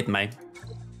we do Gidme.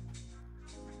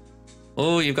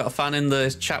 Oh, you've got a fan in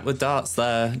the chat with darts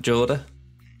there, Jordan.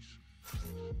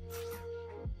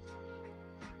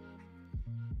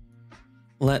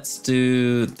 Let's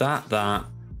do that, that,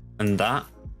 and that.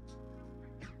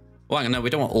 Well, no, we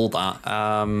don't want all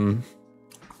that.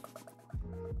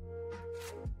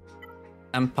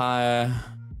 Empire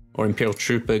or Imperial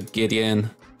Trooper, Gideon.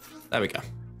 There we go.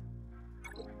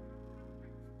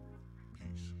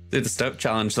 Do the Stoke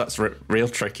challenge. That's real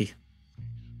tricky.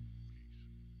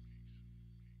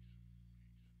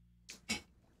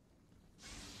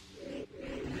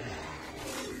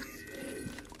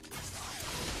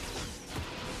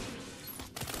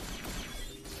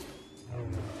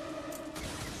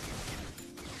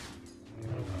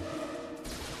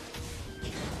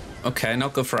 Okay,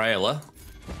 not good for Ayla. At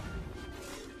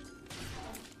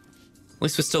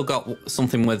least we still got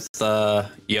something with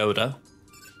Yoda.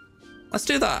 Let's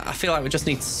do that. I feel like we just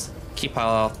need to keep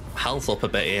our health up a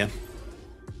bit here.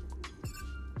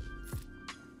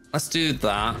 Let's do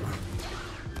that.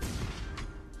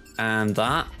 And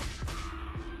that.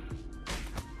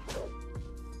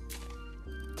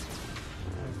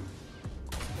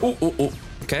 Oh, oh, oh.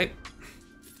 Okay.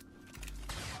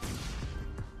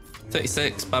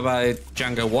 36. Bye-bye,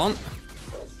 Django 1.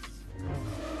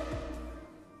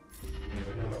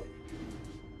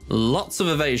 Lots of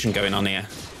evasion going on here.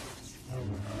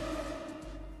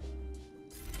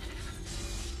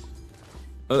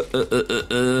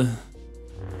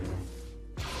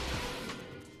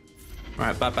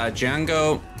 Right, bye-bye,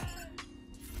 Django.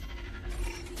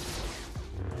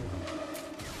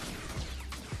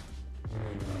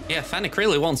 Yeah, Fennec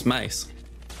really wants Mace.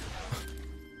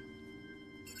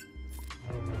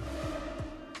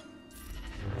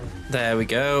 There we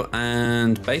go,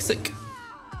 and basic.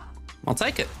 I'll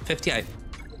take it, 58.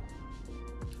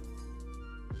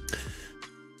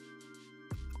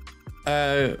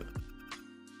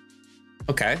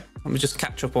 Okay, let me just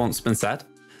catch up on what's been said.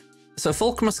 So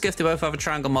Fulcrum or Skiff, they both have a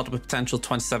triangle model with potential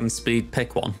 27 speed,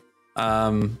 pick one.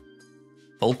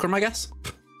 Fulcrum, I guess?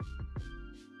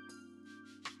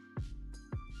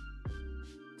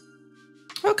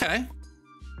 Okay. I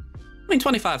mean,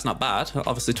 25's not bad.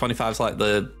 Obviously, 25's like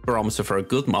the barometer for a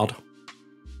good mod.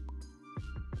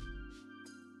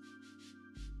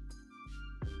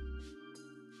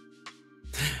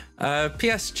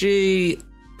 PSG,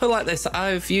 put it like this,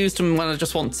 I've used them when I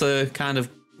just want to kind of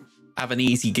have an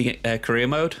easy career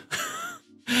mode.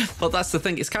 But that's the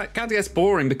thing, it's kind of gets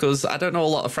boring because I don't know a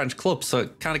lot of French clubs, so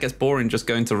it kind of gets boring just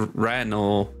going to Rennes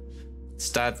or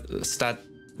Stade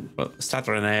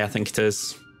Rennais, I think it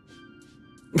is.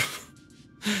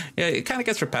 Yeah, it kind of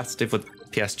gets repetitive with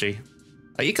PSG.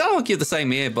 You can't argue the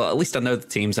same here, but at least I know the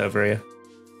teams over here.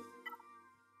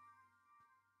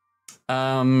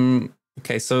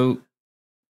 Okay, so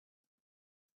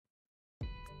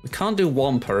we can't do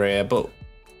one per year, but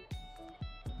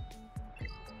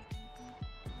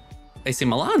AC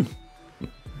Milan,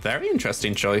 very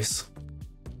interesting choice.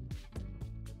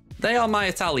 They are my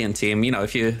Italian team. You know,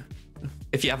 if you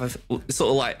have a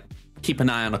sort of like keep an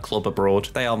eye on a club abroad,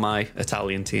 they are my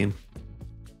Italian team.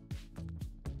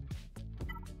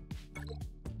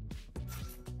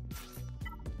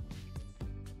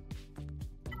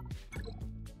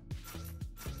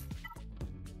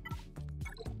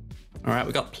 All right,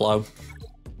 we got Plo.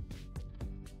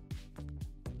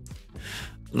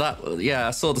 That, yeah,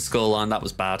 I saw the scoreline. That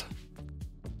was bad.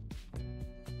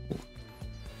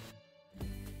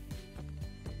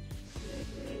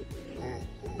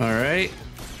 All right,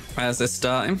 how's this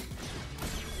starting?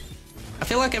 I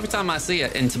feel like every time I see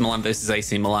it, Inter Milan versus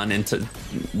AC Milan, Inter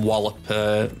wallop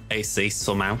AC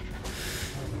somehow.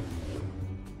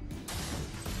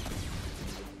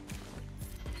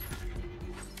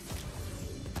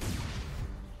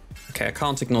 Okay, I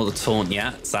can't ignore the taunt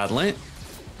yet, sadly.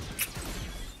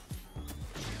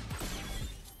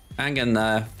 Hang in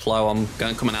there, Plo. I'm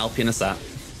going to come and help you in a sec.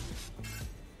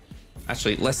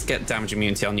 Actually, let's get damage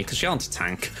immunity on you because you aren't a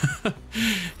tank.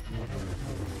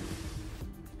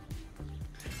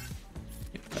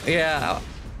 Yeah,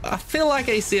 I feel like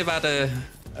AC have had a...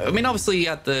 I mean, obviously you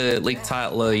had the league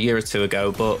title a year or two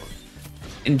ago, but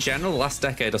in general, the last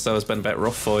decade or so has been a bit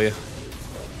rough for you.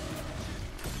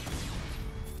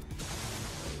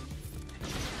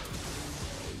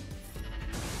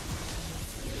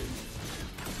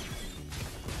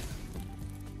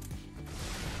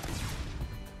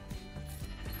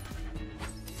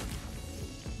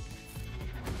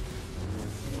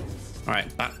 All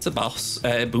right, back to boss.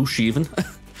 Bush even.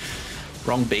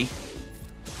 Wrong B.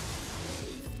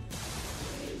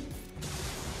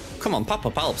 Come on, Papa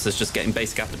Palps is just getting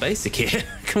basic after basic here.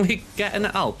 Can we get an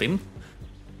help him?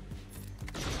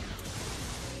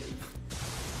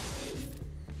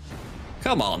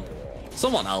 Come on,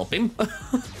 someone help him.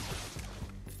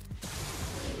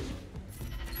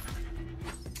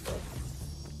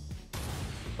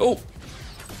 Oh!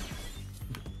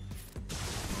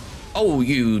 Oh,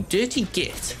 you dirty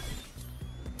git.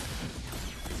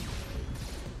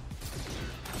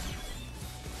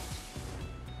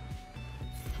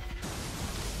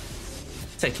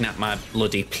 Taking out my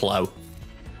bloody plow.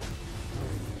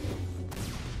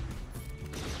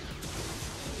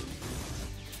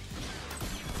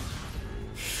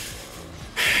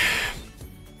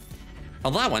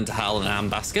 Well, that went to hell in a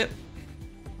handbasket.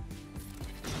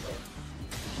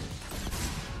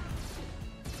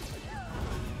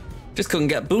 Just couldn't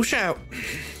get Bush out.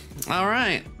 All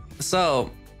right, so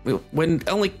we're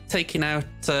only taking out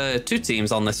 2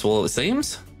 teams on this wall, it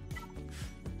seems.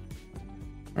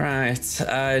 Right,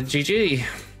 GG.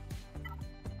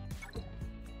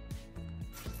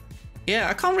 Yeah,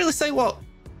 I can't really say what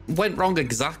went wrong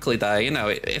exactly there. You know,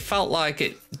 it felt like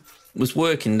it was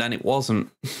working, then it wasn't.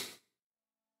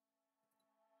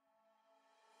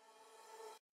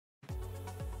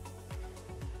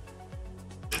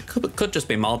 Could just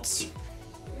be mods.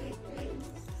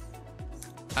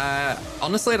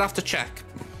 Honestly, I'd have to check.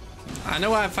 I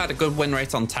know I've had a good win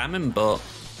rate on Temmin, but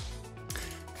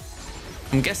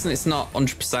I'm guessing it's not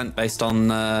 100% based on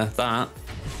that.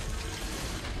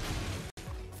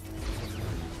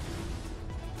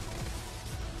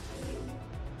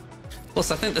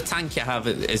 Plus, I think the tank you have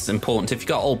is important. If you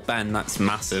got old Ben, that's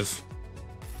massive.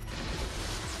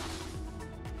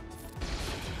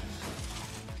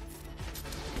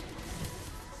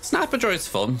 Sniper droid's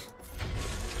fun.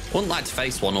 Wouldn't like to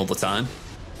face one all the time.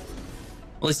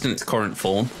 At least in its current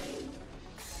form.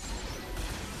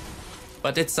 But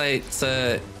I did say it's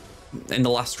in the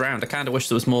last round. I kind of wish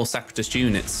there was more separatist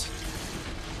units.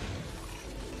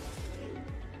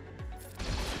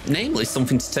 Namely,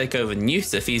 something to take over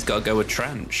Newt if he's got to go with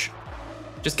Trench.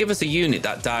 Just give us a unit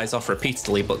that dies off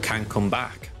repeatedly but can come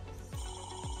back.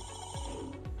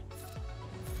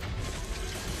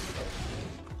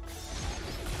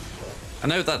 I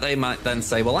know that they might then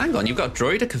say, well, hang on, you've got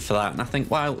Droidica for that. And I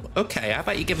think, well, okay, how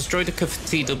about you give us Droidica for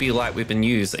TW like we've been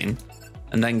using,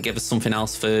 and then give us something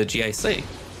else for GAC.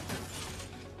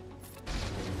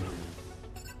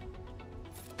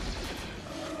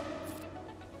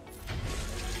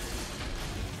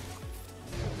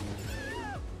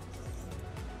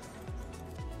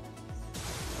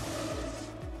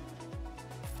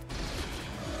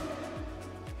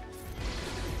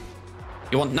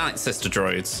 You want Night Sister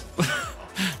droids?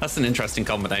 That's an interesting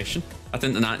combination. I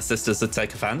think the Night Sisters would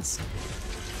take offense.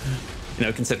 You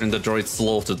know, considering the droids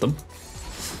slaughtered them.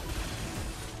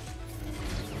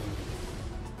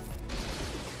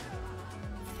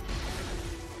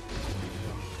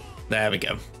 There we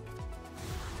go.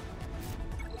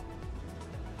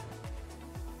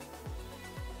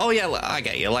 Oh yeah, I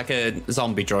get you. Like a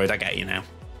zombie droid, I get you now.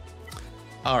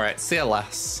 All right,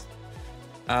 CLS.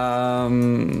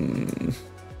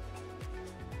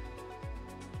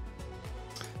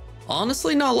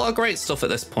 Honestly, not a lot of great stuff at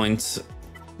this point.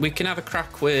 We can have a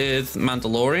crack with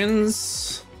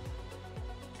Mandalorians.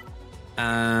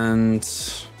 And...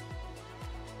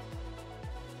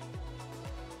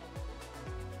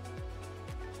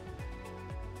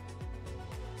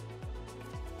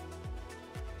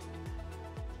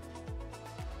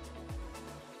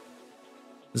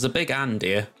 there's a big and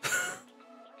here.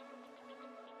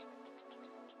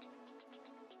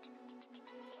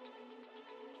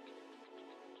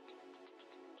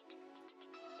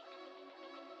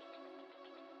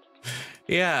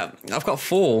 Yeah, I've got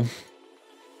 4.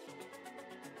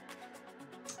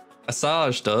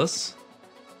 Asajj does.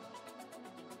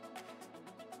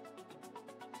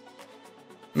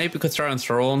 Maybe we could throw in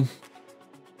Thrawn.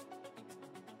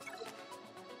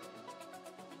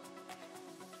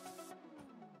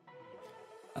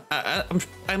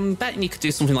 I'm betting you could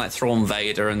do something like Thrawn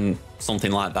Vader and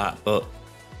something like that, but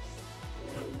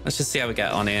let's just see how we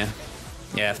get on here.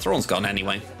 Yeah, Thrawn's gone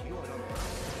anyway.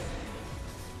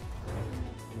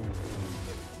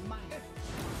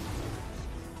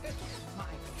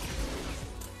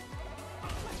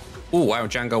 Oh wow,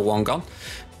 Django 1 gone.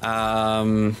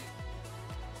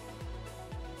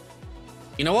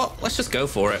 You know what? Let's just go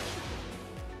for it.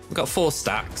 We've got 4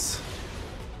 stacks.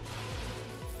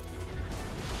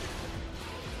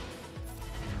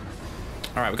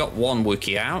 All right, we've got 1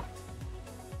 Wookiee out.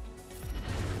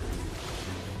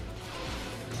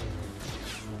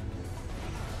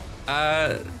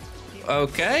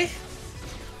 Okay.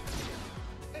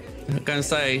 I'm gonna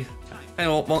say,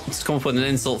 anyone wants to come up with an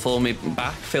insult for me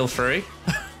back, feel free.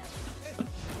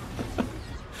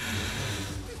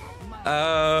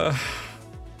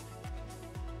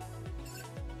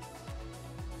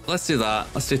 Let's do that.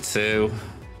 Let's do 2.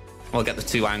 We'll get the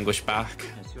 2 Anguish back.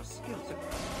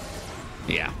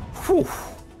 Yeah. Whew.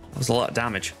 That was a lot of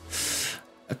damage.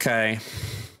 Okay.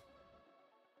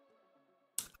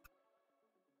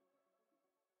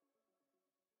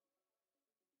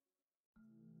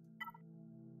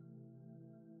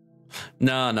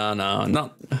 No,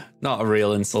 not a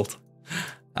real insult.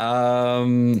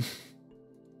 I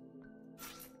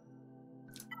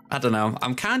don't know.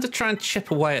 I'm kind of trying to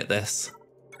chip away at this.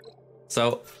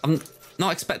 So I'm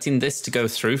not expecting this to go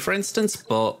through, for instance,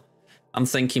 but I'm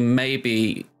thinking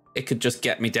maybe it could just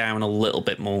get me down a little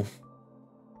bit more.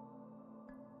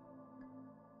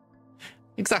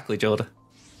 Exactly, Jordan.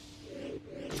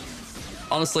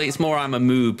 Honestly, it's more I'm a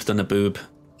moob than a boob.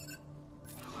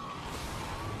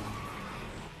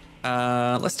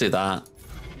 Let's do that.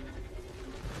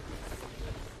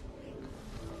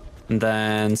 And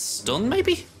then stun,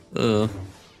 maybe? A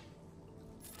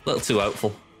little too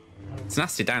hopeful. It's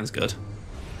nasty down's good.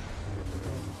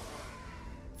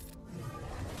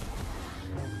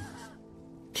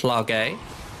 Plug A.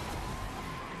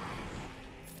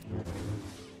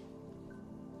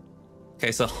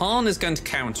 Okay, so Han is going to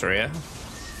counter here.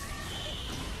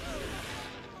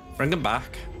 Bring him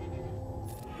back.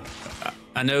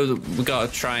 I know that we gotta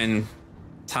try and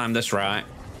time this right.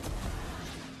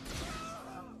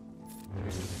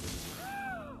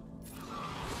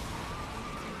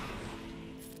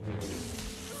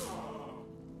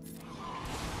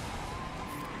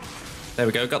 There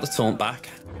we go, got the taunt back.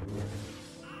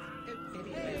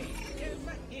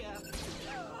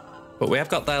 But we have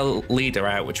got their leader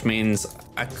out, which means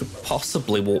I could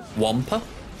possibly Wampa.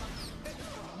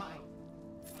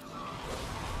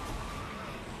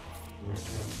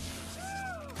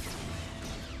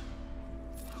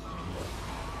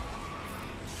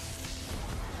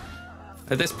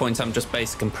 At this point, I'm just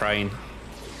basic and praying.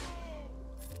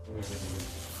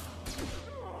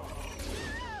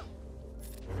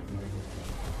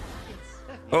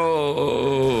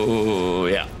 Oh,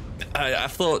 yeah. I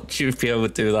thought Chufio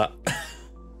would do that.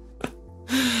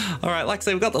 All right, like I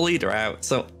say, we've got the leader out.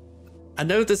 So I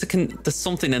know there's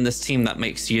something in this team that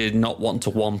makes you not want to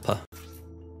Wampa.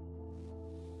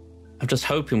 I'm just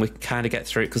hoping we can kind of get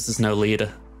through it because there's no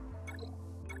leader.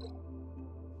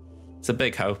 It's a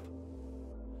big hope.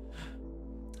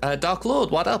 Dark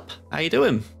Lord, what up? How you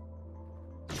doing?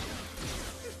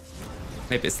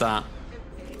 Maybe it's that.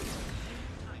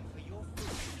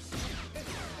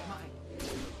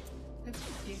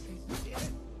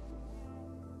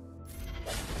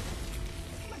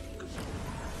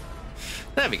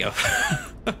 There we go.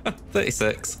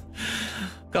 36.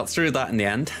 Got through that in the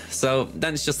end. So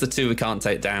then it's just the two we can't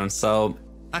take down. So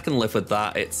I can live with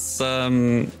that. It's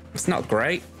not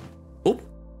great. Oh,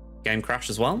 game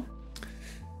crash as well.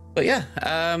 But yeah,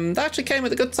 that actually came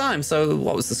at a good time. So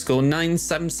what was the score?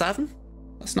 977?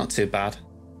 That's not too bad.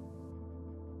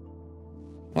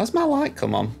 Where's my light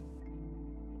come on?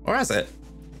 Or has it?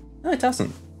 No, it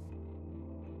hasn't.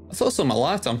 I thought I saw my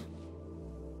light on.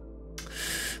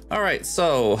 All right,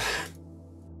 so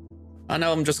I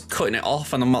know I'm just cutting it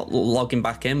off and I'm not logging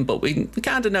back in, but we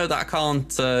kind of know that I can't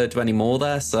do any more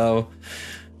there. So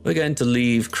we're going to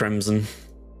leave Crimson.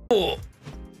 Oh.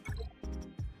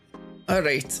 All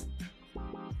right.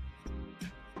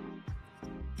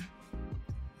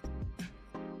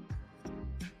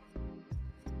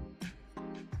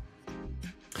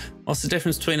 What's the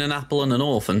difference between an apple and an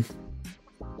orphan?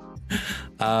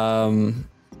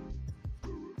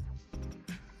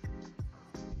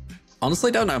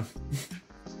 Honestly, don't know.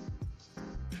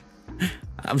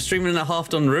 I'm streaming in a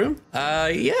half-done room.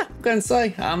 Yeah, I'm going to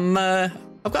say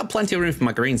I've got plenty of room for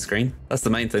my green screen. That's the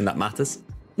main thing that matters.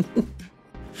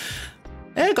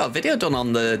 Yeah, I got a video done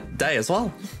on the day as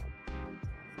well.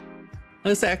 I'm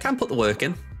gonna say I can put the work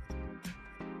in.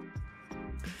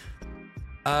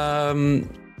 I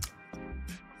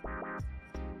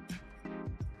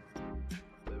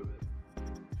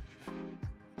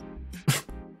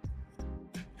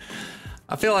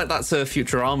feel like that's a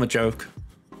Futurama joke.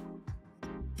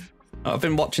 I've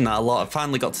been watching that a lot. I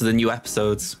finally got to the new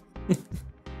episodes.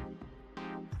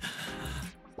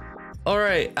 All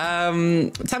right,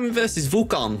 Temmin versus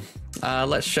Vukkon.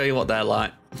 Let's show you what they're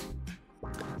like.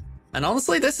 And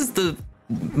honestly, this is the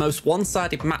most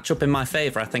one-sided matchup in my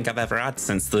favor I think I've ever had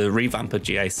since the revamp of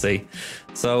GAC.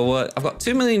 So I've got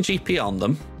 2 million GP on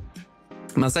them.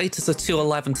 My Zetas are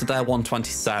 211 to their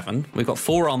 127. We've got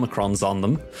 4 Omicrons on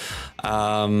them.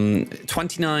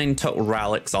 29 total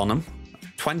relics on them.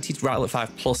 20 relic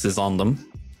 5 pluses on them.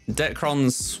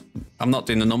 Decrons, I'm not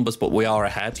doing the numbers, but we are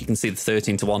ahead. You can see the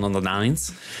 13 to 1 on the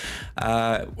 9s.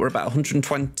 We're about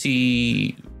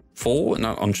 124,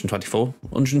 not 124,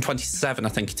 127, I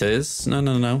think it is.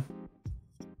 No.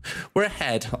 we're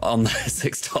ahead on the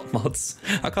 6 top mods.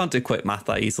 I can't do quick math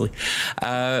that easily.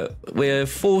 We're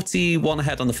 41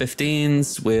 ahead on the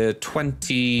 15s. We're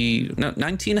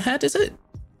 19 ahead, is it?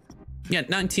 Yeah,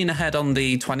 19 ahead on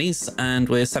the 20s, and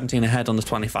we're 17 ahead on the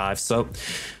 25s. So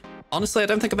honestly, I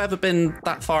don't think I've ever been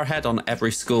that far ahead on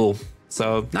every school.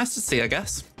 So nice to see, I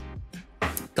guess.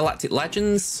 Galactic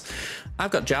Legends.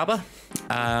 I've got Jabba.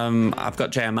 I've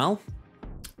got JML.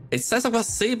 It says I've got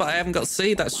C, but I haven't got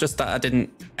C. That's just that I didn't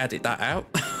edit that out.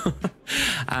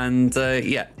 And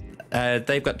yeah,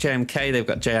 they've got JMK, they've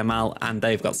got JML, and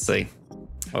they've got C.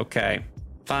 Okay,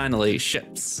 finally,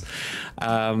 ships.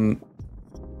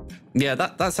 Yeah,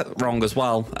 that's wrong as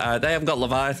well. They haven't got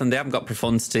Leviathan, they haven't got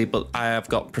Profundity, but I have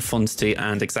got Profundity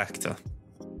and Executor.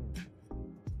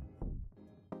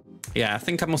 Yeah, I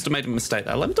think I must have made a mistake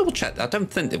there. Let me double check. I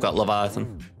don't think they've got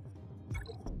Leviathan.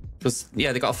 Because,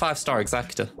 yeah, they got a 5-star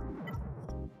Executor.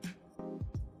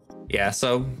 Yeah,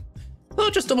 so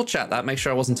I'll just double check that, make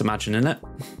sure I wasn't imagining it.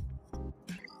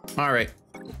 All right.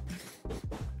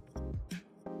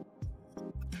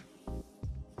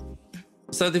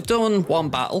 So they've done one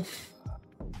battle.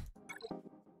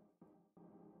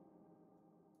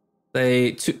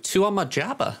 They two on my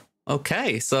Jabba.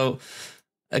 Okay, so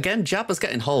again, Jabba's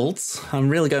getting holds. I'm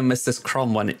really going to miss this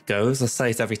Crom when it goes. I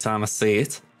say it every time I see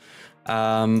it.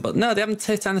 But no, they haven't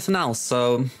hit anything else,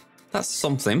 so that's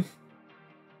something.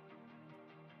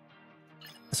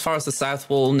 As far as the South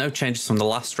Wall, no changes from the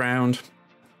last round.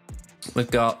 We've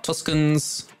got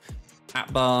Tuscans,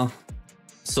 Akbar,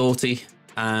 Sorti,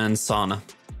 and Sana.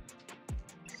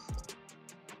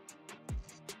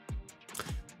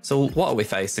 So what are we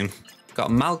facing? We've got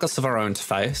Malgus of our own to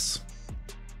face.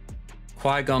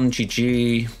 Qui-Gon,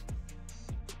 GG,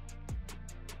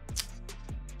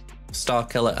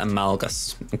 Starkiller, and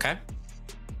Malgus. Okay.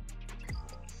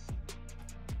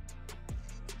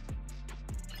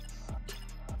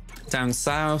 Down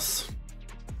south,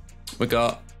 we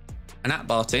got an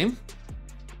Akbar team,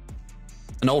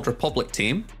 an Old Republic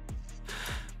team,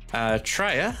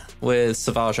 Treya with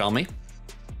Savage Army,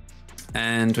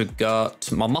 and we've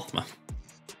got Mon Mothma.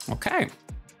 Okay.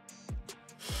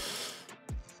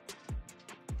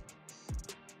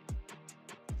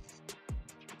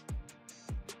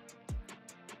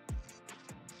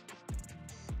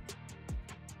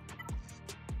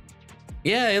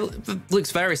 Yeah, it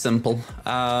looks very simple.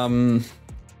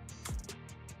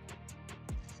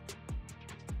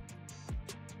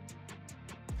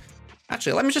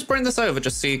 Actually, let me just bring this over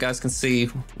just so you guys can see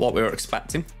what we were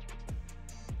expecting.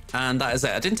 And that is it.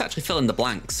 I didn't actually fill in the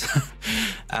blanks.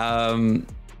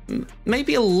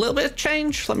 Maybe a little bit of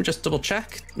change. Let me just double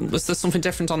check. Was there something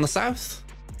different on the south?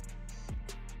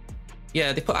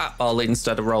 Yeah, they put Akbar lead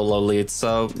instead of Rolo lead,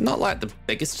 so not like the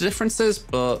biggest differences,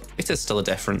 but it is still a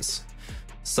difference.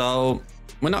 So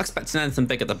we're not expecting anything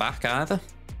big at the back either.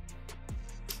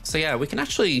 So yeah, we can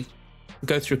actually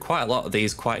go through quite a lot of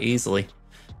these quite easily.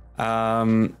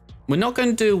 We're not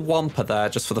going to do Wampa there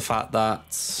just for the fact that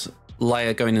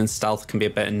Leia going in stealth can be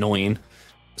a bit annoying.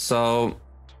 So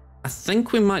I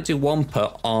think we might do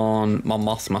Wampa on Mon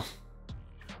Mothma.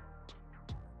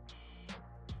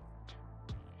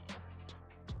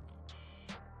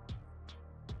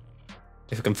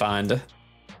 If we can find her.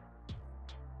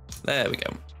 There we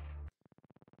go.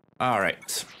 All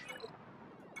right.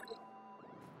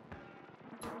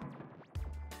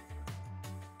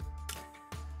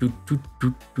 Doot, doot,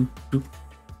 doot, doot, doot.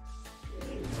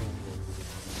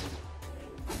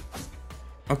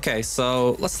 Okay,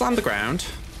 so let's slam the ground.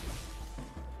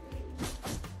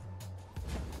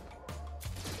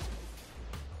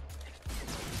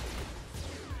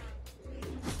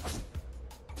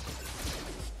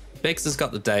 Biggs has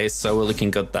got the days, so we're looking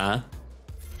good there.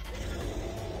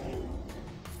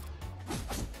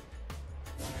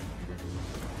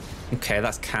 Okay,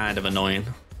 that's kind of annoying.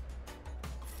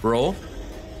 Raw.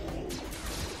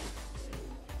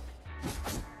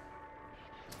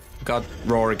 Got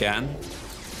Raw again.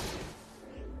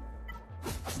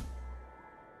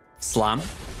 Slam.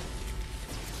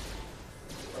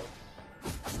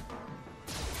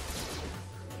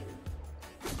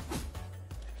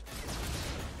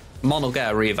 Mon will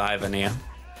get a revive in here.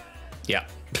 Yeah.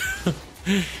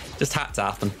 Just had to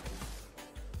happen.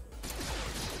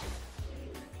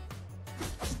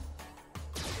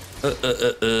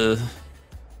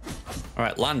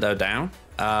 Alright, Lando down.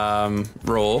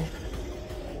 Raw.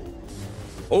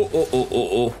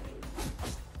 Oh.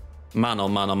 Man, oh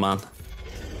man, oh man.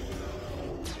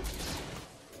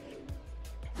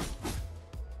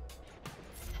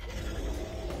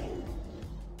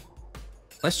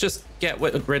 Let's just get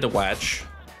rid of Wedge.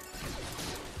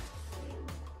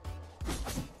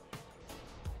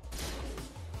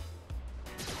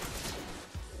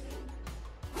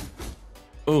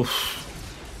 Oof.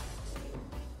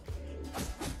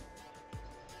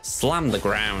 Slam the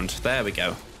ground. There we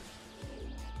go.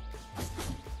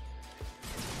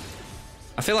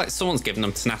 I feel like someone's giving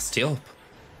them tenacity up.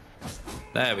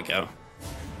 There we go.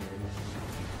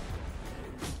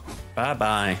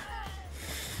 Bye-bye.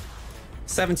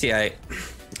 78.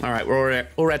 All right, we're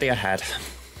already ahead.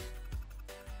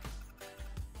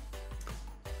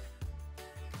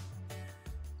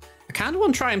 I kind of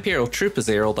want to try Imperial Troopers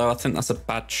here, although I think that's a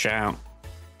bad shout.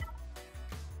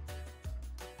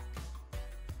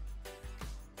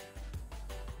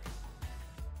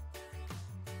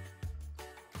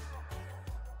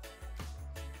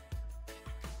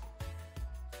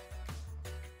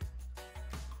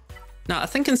 No, I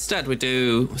think instead we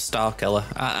do Star Killer.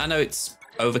 I know it's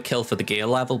overkill for the gear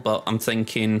level, but I'm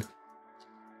thinking,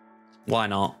 why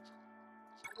not?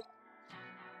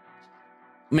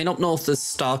 I mean, up north there's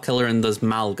Star Killer and there's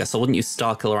Malgus. I wouldn't use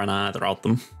Star Killer on either of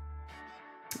them.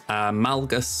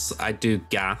 Malgus, I do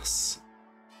Gas.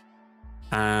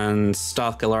 And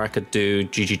Star Killer, I could do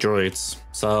GG Droids.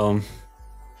 So,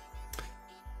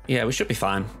 yeah, we should be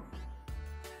fine.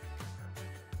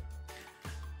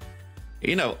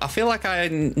 You know, I feel like I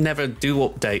never do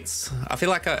updates. I feel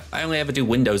like I only ever do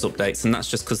Windows updates, and that's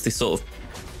just because they sort of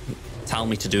tell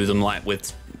me to do them, like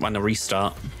with when I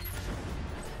restart.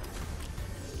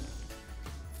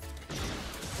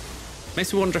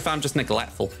 Makes me wonder if I'm just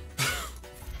neglectful.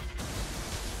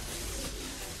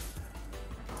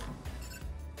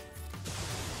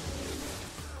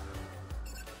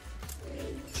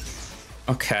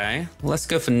 Okay, let's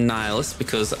go for Nihilus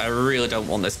because I really don't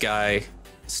want this guy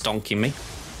stonking me.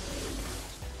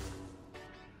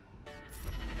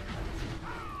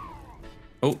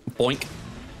 Oh, boink.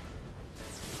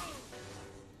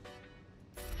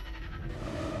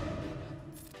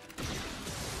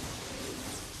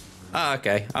 Ah,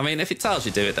 okay. I mean, if it tells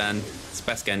you to do it, then it's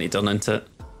best getting it done, isn't it?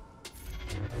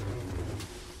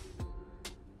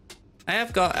 I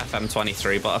have got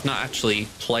FM23, but I've not actually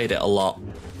played it a lot.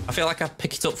 I feel like I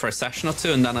pick it up for a session or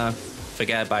two and then I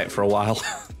forget about it for a while.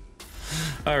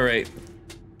 All right,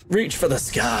 reach for the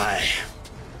sky.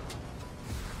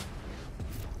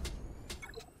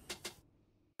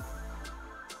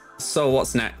 So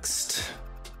what's next?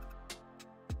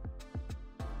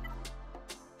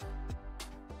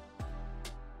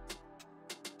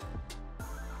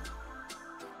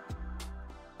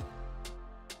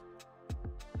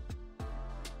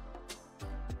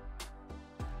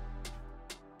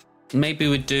 Maybe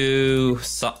we do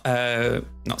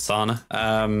not Sana,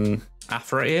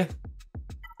 Afra here.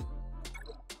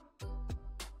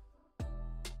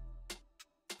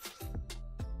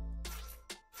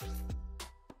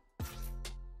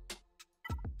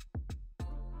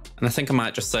 And I think I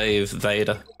might just save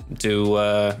Vader, do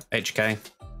HK.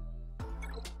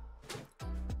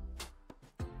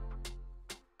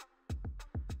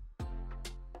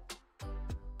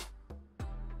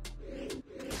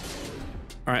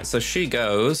 All right, so she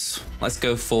goes. Let's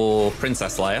go for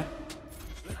Princess Leia.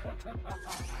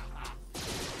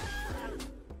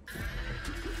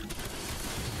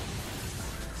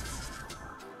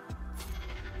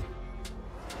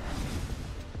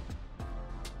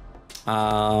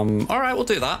 All right, we'll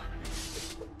do that.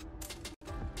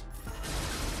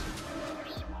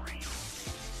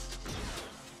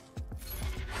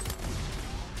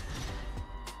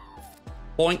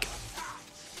 Boink.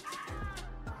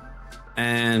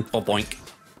 And boink.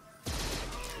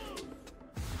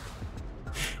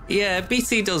 Yeah,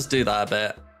 BT does do that a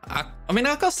bit. I mean,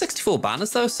 I've got 64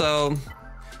 banners though, so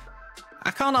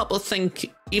I can't help but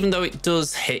think, even though it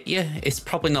does hit you, it's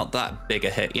probably not that big a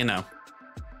hit, you know.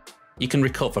 You can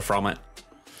recover from it.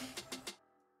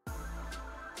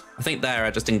 I think there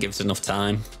I just didn't give it enough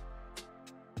time.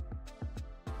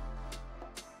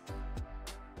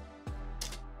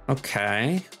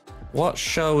 Okay, what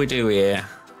shall we do here?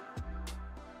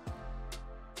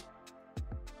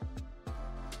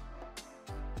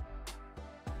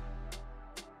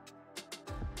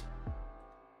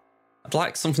 I'd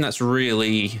like something that's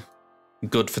really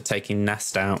good for taking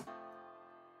Nest out.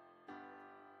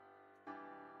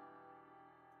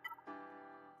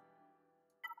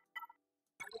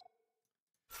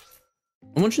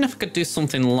 I'm wondering if I could do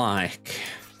something like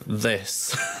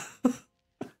this.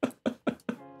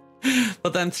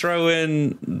 But then throw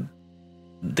in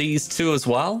these two as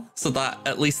well, so that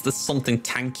at least there's something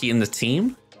tanky in the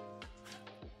team.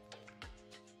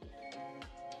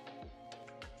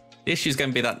 The issue's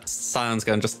going to be that Sion's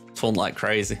going to just taunt like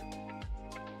crazy.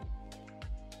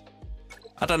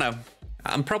 I don't know.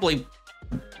 I'm probably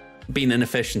being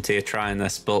inefficient here trying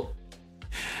this, but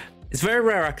It's very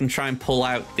rare I can try and pull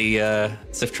out the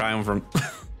Sith Triumvirate.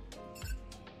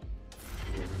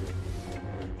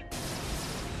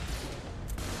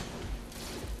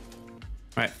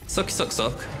 Right, sucky suck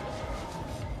suck.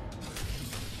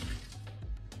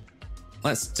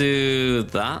 Let's do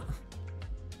that.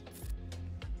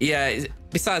 Yeah,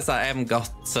 besides that, I haven't got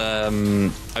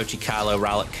OG Kylo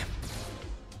Relic.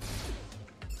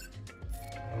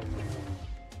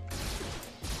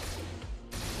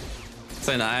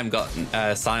 Saying that I haven't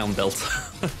got Scion built.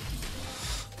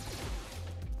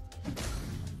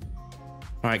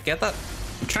 Alright, get that.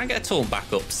 Try and get a tool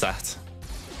back up set.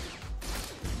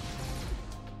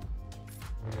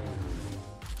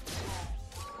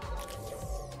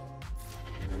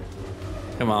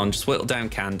 Come on, just whittle down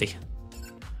Candy.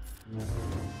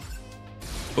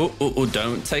 Oh, oh, oh,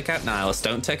 don't take out Nihilus.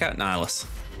 Don't take out Nihilus.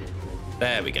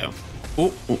 There we go.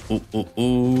 Oh, oh, oh, oh,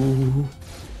 oh.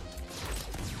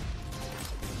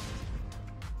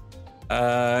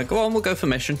 Go on, we'll go for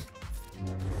mission.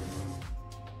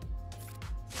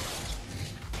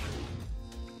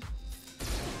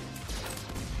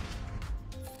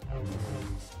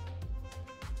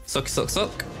 Sucky, suck,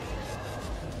 suck.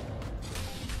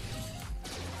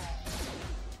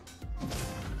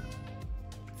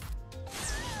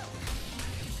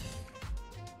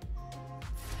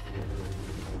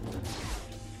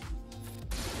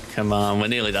 Come on, we're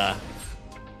nearly there.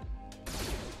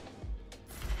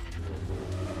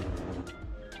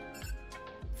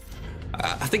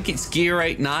 I think it's Gear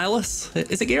 8 Nihilus.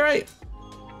 Is it Gear 8?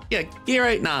 Yeah, Gear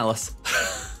 8 Nihilus.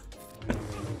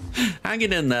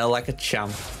 Hanging in there like a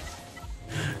champ.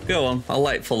 Go on, I'll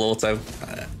let it full auto.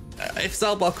 If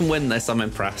Zalbar can win this, I'm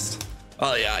impressed.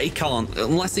 Oh yeah, he can't,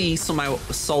 unless he somehow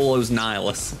solos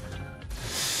Nihilus.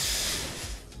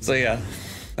 So yeah,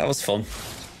 that was fun.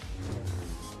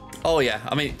 Oh yeah,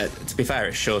 I mean, to be fair,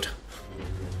 it should.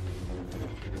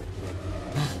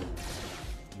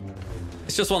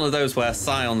 It's just one of those where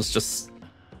Scion's just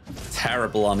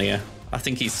terrible on here. I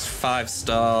think he's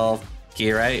 5-star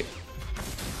Gear 8.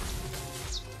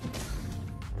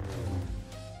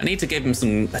 I need to give him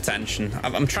some attention.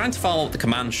 I'm trying to follow up the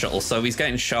command shuttle, so he's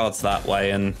getting shards that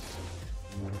way, and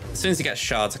as soon as he gets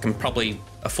shards, I can probably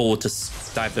afford to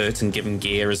divert and give him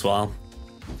gear as well.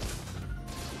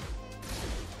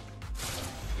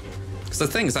 Because the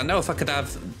thing is, I know if I could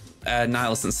have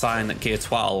Nihilus and Scion at Gear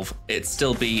 12, it'd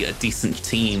still be a decent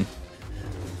team.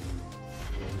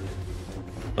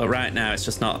 But right now, it's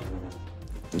just not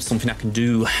something I can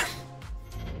do.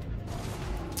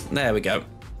 There we go.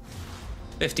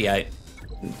 58.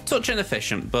 Touch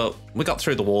inefficient, but we got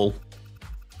through the wall.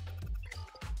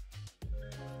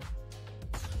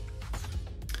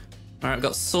 Alright, we've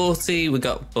got Sortie, we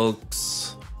got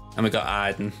Bugs, and we got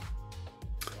Iden.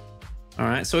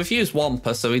 Alright, so we've used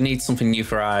Wampa, so we need something new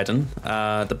for Iden.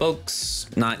 The Bugs,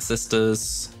 Night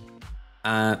Sisters,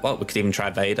 well, we could even try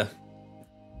Vader.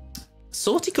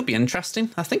 Sortie could be interesting.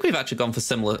 I think we've actually gone for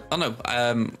similar. Oh no,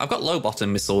 I've got Lobot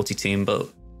in my Sortie team, but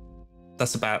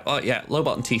that's about. Oh yeah,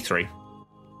 Lobot and T3.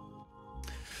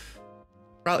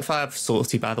 Relic 5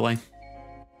 Sortie, by the way.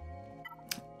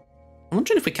 I'm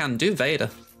wondering if we can do Vader.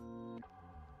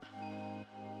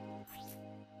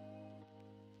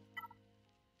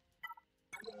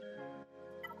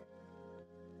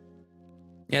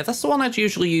 Yeah, that's the one I'd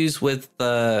usually use with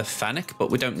Fennec,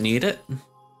 but we don't need it.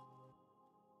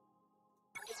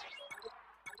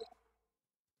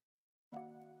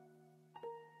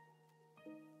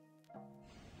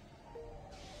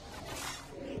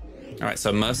 Alright,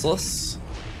 so Merciless.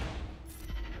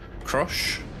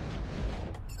 Crush.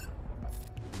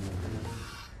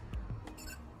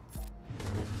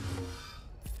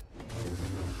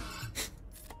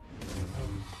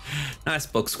 Nice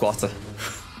Bug Squatter.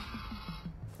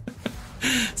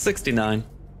 69.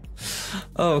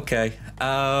 Okay.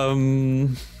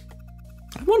 I'm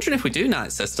wondering if we do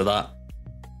Night Sister that.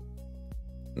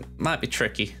 Might be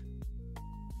tricky.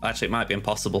 Actually, it might be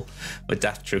impossible with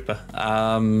Death Trooper.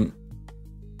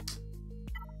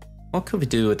 What could we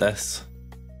do with this?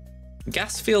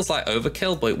 Gas feels like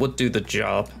overkill, but it would do the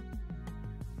job.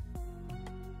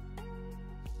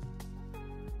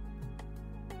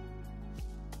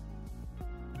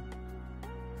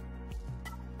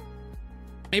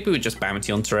 Maybe we just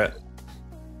bounty hunter it.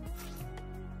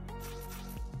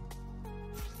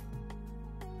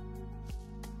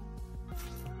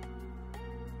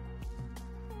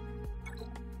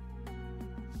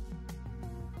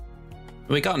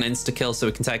 We got an insta-kill, so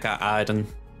we can take out Iden.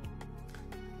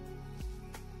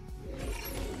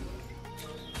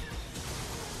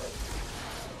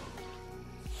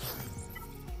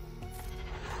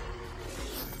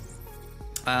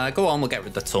 Go on, we'll get rid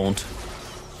of the taunt.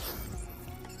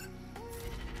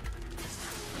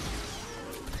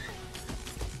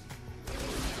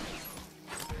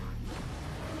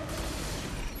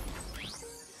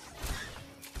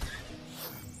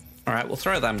 Alright, we'll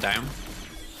throw them down.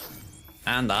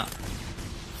 And that.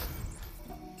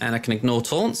 And I can ignore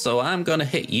taunt, so I'm gonna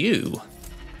hit you.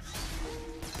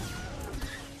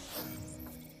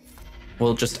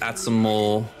 We'll just add some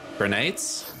more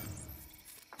grenades.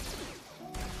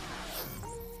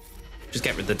 Just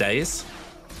get rid of the daze.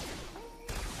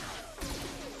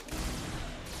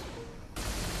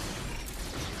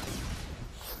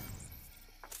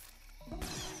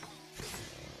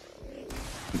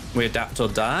 We adapt or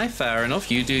die, fair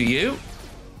enough, you do you.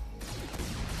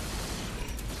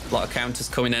 A lot of counters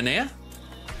coming in here.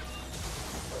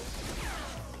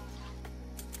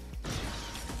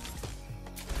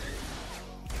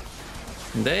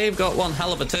 They've got one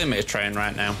hell of a Terminator train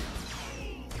right now.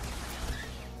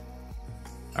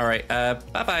 Alright,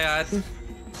 bye-bye, Aiden.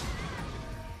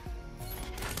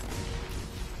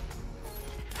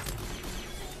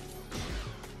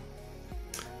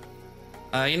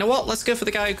 You know what? Let's go for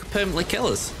the guy who could permanently kill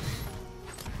us.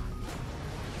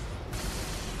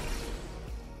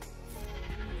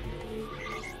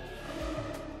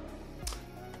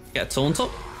 Get a taunt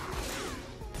up.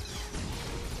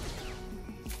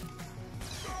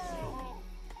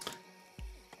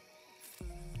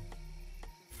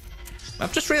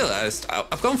 I've just realised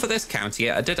I've gone for this counter,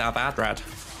 yet I did have Adrad.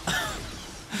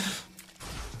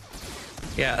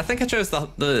 Yeah, I think I chose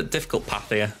the difficult path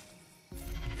here.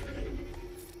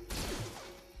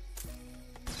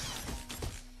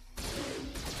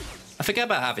 I forget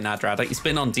about having Adrad. He's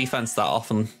been on defense that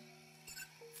often.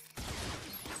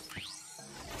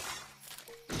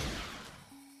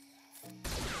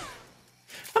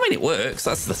 I mean, it works.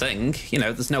 That's the thing. You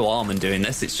know, there's no harm in doing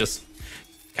this. It's just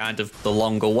kind of the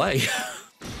longer way.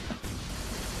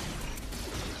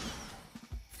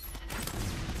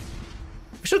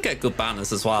 We should get good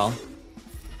banners as well.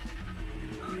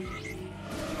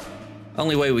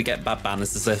 Only way we get bad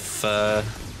banners is if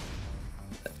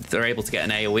they're able to get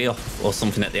an AoE off or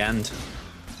something at the end.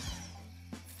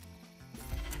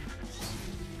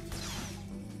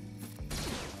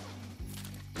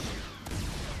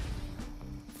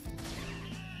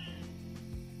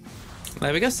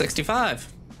 There we go, 65.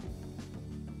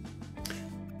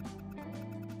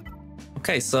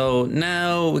 Okay, so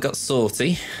now we got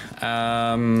Sorty.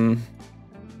 I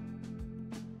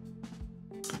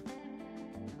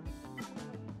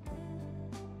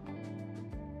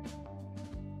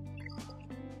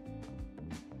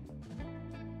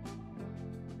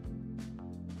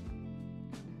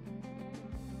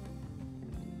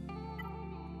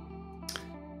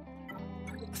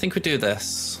think we do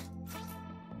this.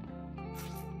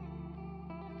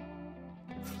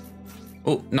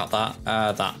 Oh, not that.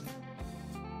 That.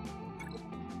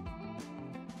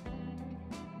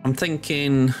 I'm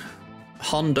thinking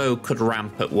Hondo could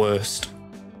ramp at worst.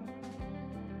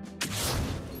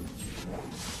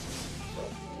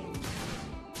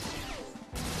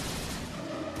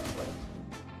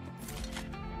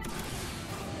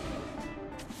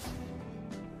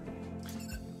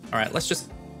 All right, let's just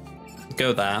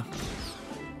go there.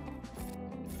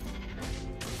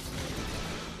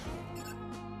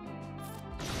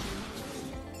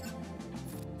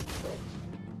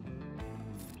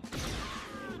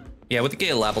 Yeah, with the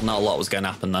gear level, not a lot was going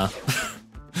to happen there.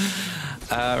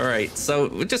 Right, so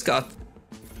we just got to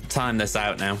time this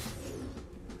out now.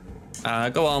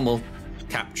 Go on, we'll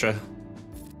capture.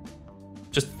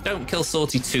 Just don't kill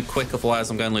Sorty too quick, otherwise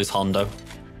I'm going to lose Hondo.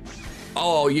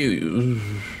 Oh, you...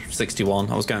 61,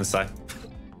 I was going to say.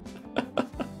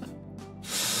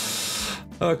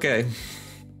 Okay.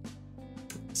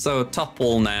 So, top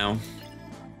wall now.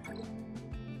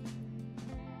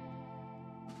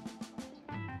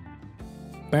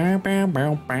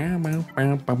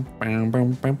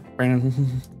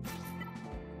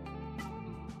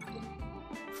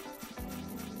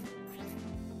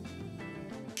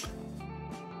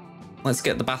 Let's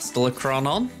get the Bastilocron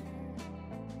on.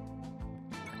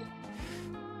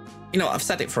 You know, I've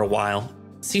said it for a while.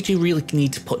 CG really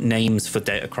need to put names for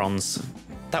Datacrons.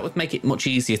 That would make it much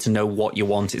easier to know what you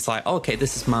want. It's like, okay,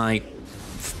 this is my,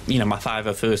 you know, my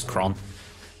 501st Cron.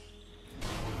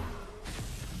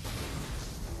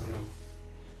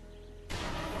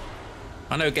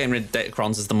 I know getting rid of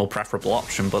Datacrons is the more preferable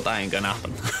option, but that ain't gonna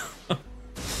happen.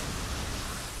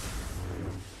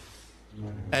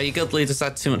 Your guild leader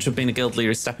said too much of being a guild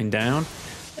leader is stepping down.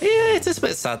 Yeah, it is a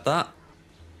bit sad that.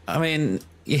 I mean,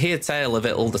 you hear tale of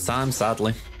it all the time,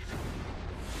 sadly.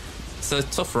 It's a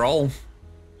tough role.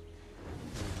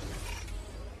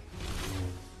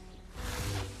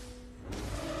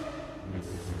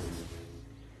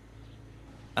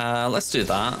 Let's do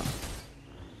that.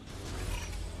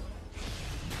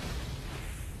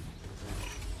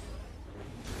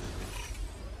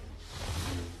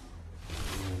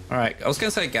 Alright, I was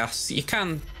gonna say gas. You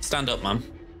can stand up, man.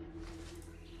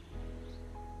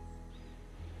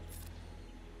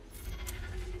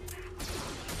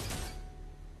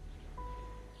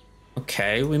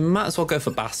 Okay, we might as well go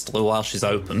for Bastila while she's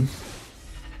open.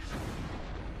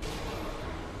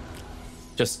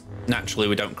 Just naturally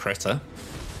we don't crit her.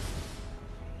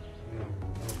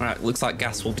 Alright, looks like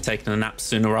Gas will be taking a nap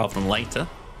sooner rather than later.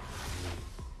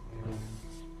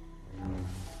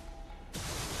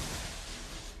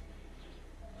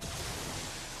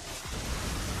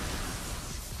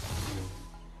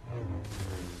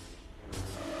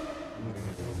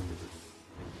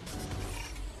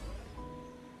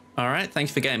 Alright, thank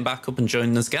you for getting back up and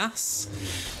joining us, Gas.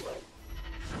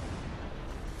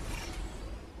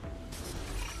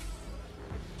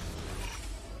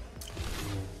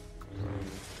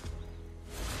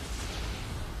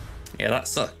 Yeah, that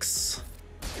sucks.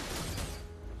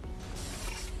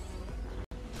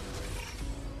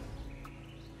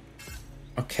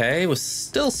 Okay, we're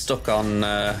still stuck on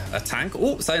a tank.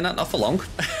 Oh, saying that not for long.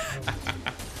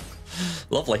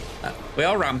 Lovely. We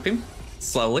are ramping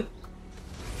slowly.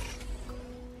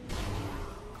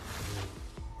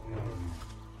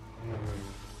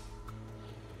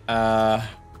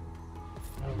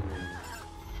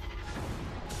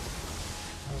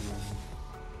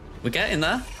 We're getting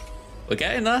there. We're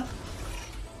getting there.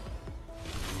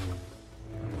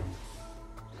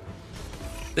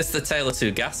 This is the tale of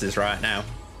two gases right now.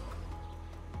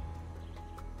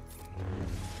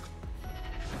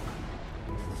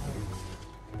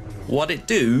 What it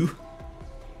do?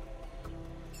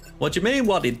 What do you mean,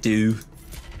 what it do?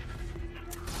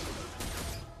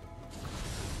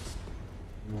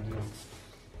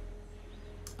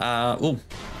 Ooh.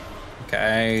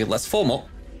 Okay, let's form up.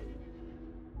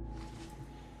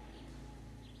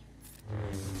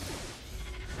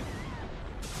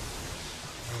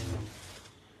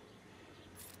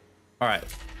 Alright,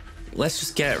 let's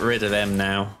just get rid of them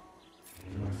now.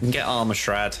 We can get Armor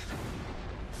Shred.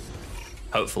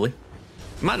 Hopefully.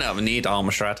 Might not even need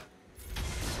Armor Shred.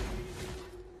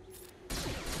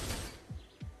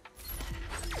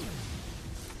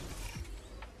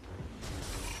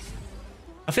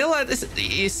 I feel like this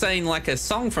is saying like a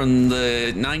song from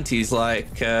the 90s,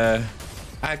 like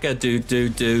Aga do do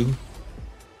do.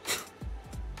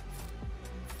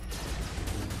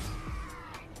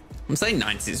 I'm saying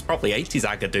 90s, it's probably 80s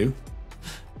Agadoo.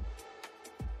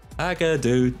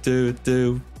 Agadoo, do,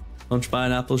 do. Lunch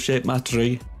pineapple shape my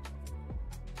tree.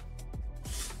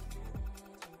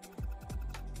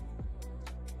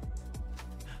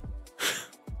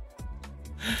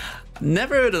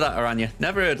 Never heard of that, Aranya.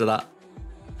 Never heard of that.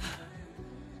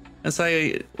 And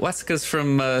say, Wesker's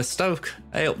from Stoke.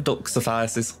 Hey up, duck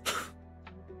suffices.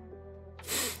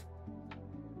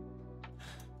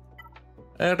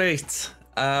 Alright.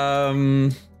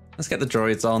 Let's get the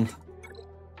droids on.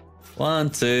 1,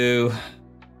 2.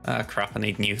 Ah, crap, I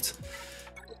need Newt.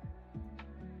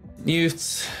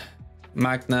 Newt,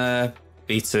 Magna,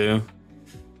 B2.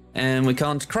 And we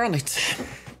can't cron it.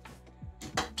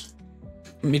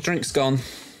 My drink's gone.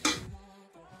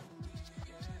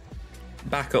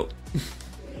 Back up.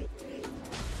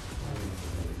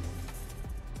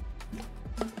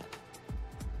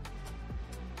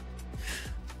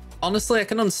 Honestly, I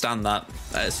can understand that.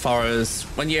 As far as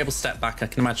when you're able to step back, I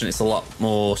can imagine it's a lot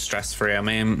more stress-free. I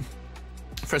mean,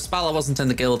 for a spell I wasn't in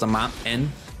the guild I'm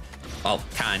in. Well,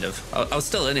 kind of. I was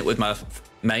still in it with my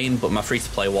main, but my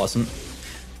free-to-play wasn't.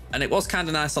 And it was kind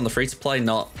of nice on the free-to-play,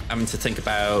 not having to think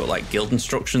about like guild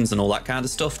instructions and all that kind of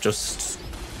stuff, just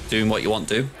doing what you want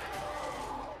to do.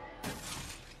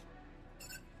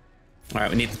 Alright,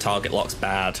 we need the target locks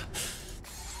bad.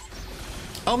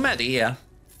 Oh, Medi, yeah.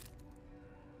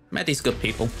 Medi's good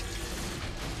people.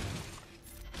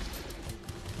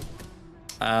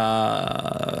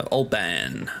 Old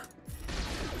Ben.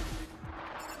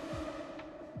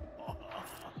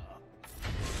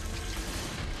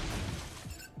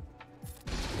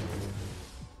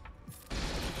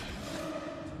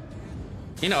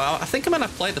 You know, I think I'm gonna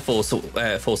play the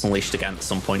Force Unleashed again at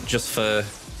some point, just for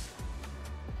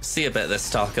see a bit of this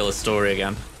Starkiller story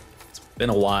again. It's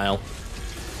been a while.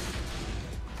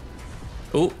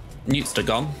 Oh, Newt's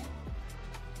gone.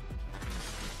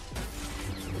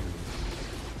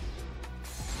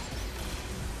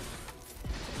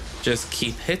 Just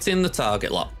keep hitting the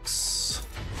target locks.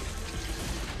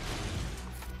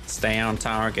 Stay on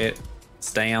target.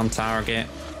 Stay on target.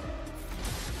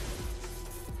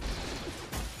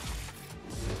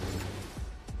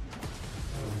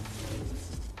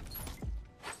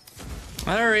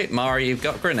 Alright, Mario, you've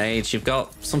got grenades, you've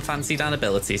got some fancy down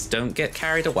abilities. Don't get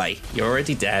carried away. You're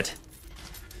already dead.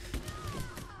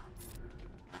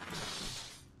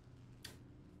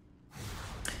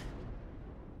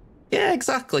 Yeah,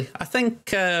 exactly. I think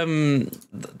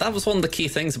that was one of the key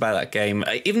things about that game.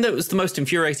 Even though it was the most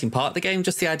infuriating part of the game,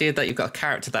 just the idea that you've got a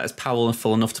character that is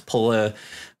powerful enough to pull a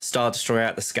Star Destroyer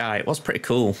out of the sky, it was pretty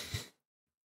cool.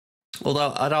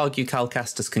 Although I'd argue Cal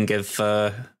Kestis can give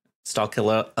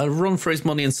Starkiller a run for his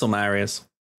money in some areas.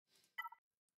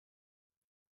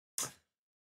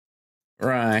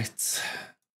 Right.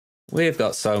 We've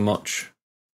got so much.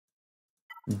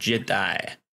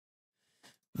 Jedi.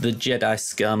 The Jedi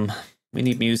scum. We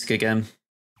need music again.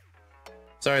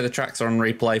 Sorry, the tracks are on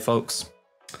replay, folks.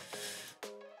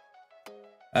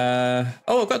 Oh,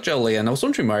 I've got Jolien. I was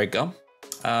wondering where he'd gone.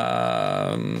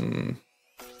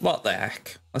 What the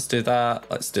heck? Let's do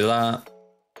that. Let's do that.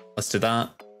 Let's do that.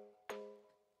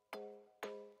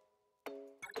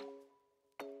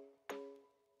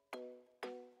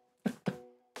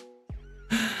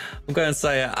 I'm going to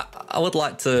say I would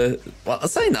like to. Well, I'm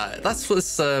saying that's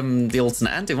the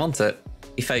alternate ending, wasn't it?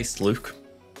 He faced Luke.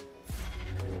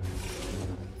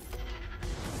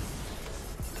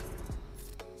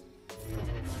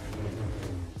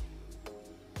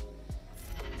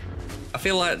 I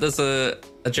feel like there's a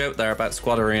joke there about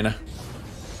Squad Arena.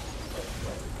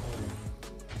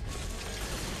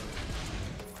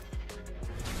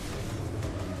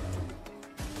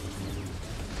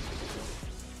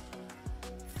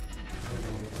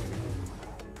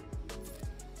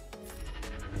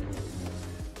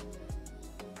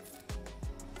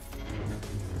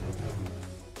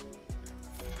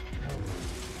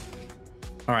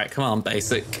 All right, come on,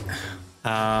 basic.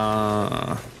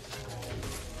 Oh,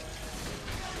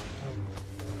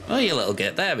 you little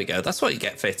git. There we go. That's what you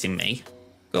get fitting me.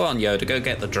 Go on, Yoda. Go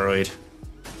get the droid.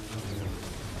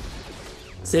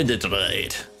 Send the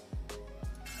droid.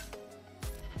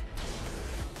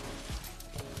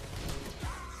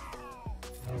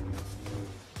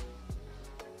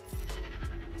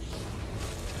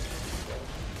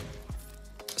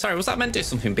 Sorry, was that meant to do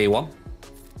something, B1?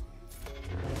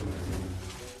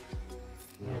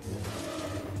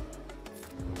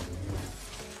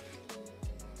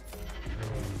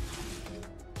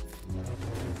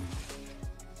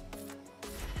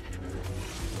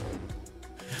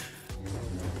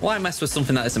 Why mess with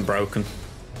something that isn't broken?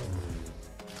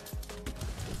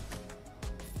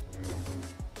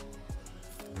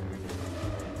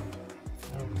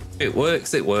 It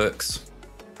works, it works.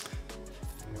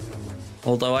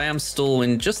 Although I am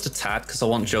stalling just a tad because I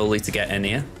want Jolie to get in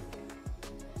here.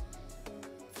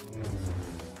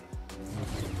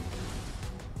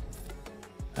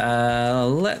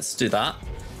 Let's do that.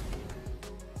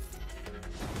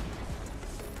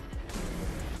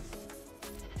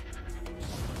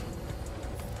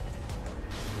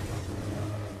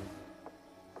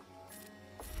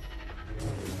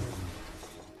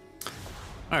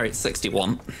 Alright,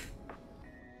 61.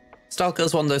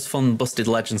 Stalker's one of those fun busted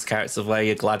Legends characters where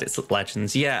you're glad it's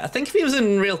Legends. Yeah, I think if he was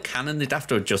in real canon, they'd have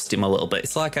to adjust him a little bit.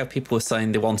 It's like how people were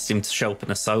saying they wanted him to show up in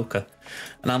Ahsoka.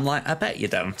 And I'm like, I bet you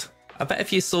don't. I bet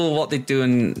if you saw what they're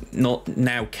doing not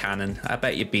now canon, I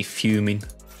bet you'd be fuming.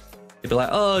 You'd be like,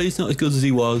 oh, he's not as good as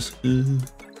he was.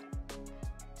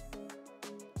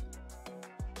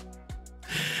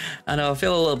 I know, I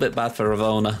feel a little bit bad for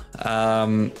Ravonna.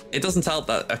 It doesn't help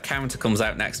that a counter comes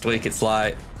out next week. It's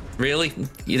like, really?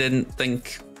 You didn't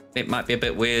think it might be a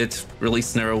bit weird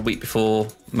releasing her a week before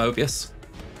Mobius?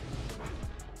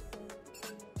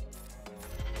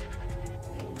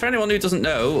 For anyone who doesn't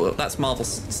know, that's Marvel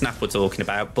Snap we're talking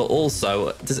about, but also,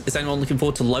 is anyone looking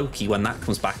forward to Loki when that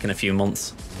comes back in a few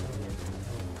months?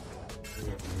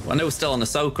 Well, I know we're still on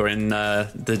Ahsoka in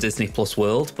the Disney Plus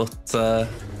world, but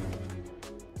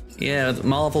yeah,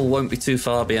 Marvel won't be too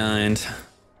far behind.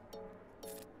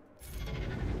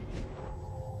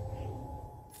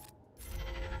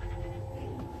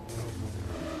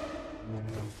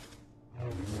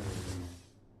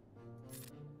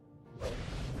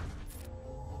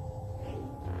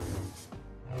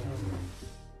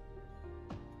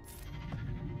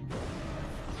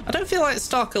 I don't feel like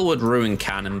Starkiller would ruin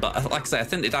canon, but like I say, I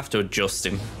think they'd have to adjust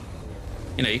him.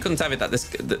 You know, you couldn't have it that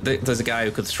there's a guy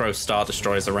who could throw Star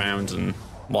Destroyers around and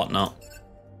whatnot.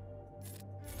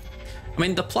 I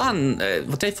mean, the plan,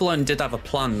 Dave Filoni did have a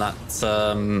plan that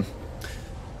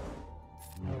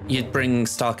you'd bring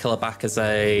Starkiller back as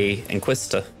a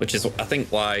Inquisitor, which is, I think,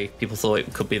 why people thought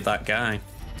it could be that guy.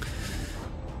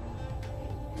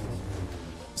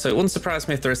 So it wouldn't surprise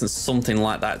me if there isn't something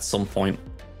like that at some point.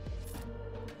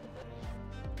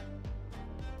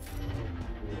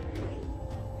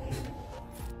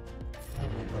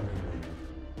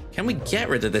 Can we get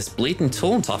rid of this bleeding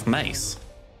taunt off Mace?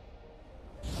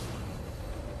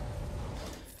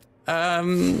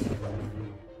 Banned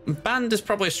is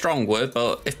probably a strong word,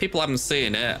 but if people haven't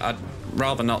seen it, I'd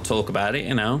rather not talk about it,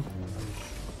 you know.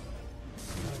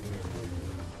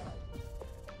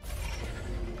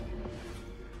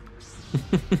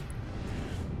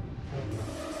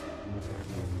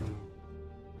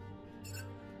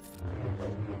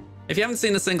 If you haven't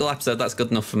seen a single episode, that's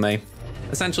good enough for me.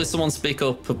 Essentially, someone speak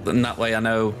up, and that way I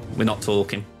know we're not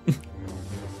talking.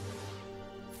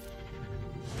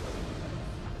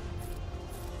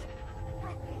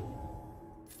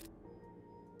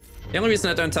 The only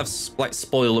reason I don't have like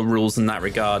spoiler rules in that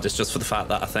regard is just for the fact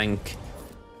that I think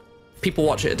people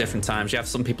watch it at different times. You have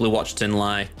some people who watch it in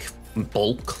like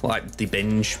bulk, like they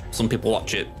binge. Some people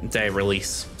watch it day of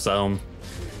release, so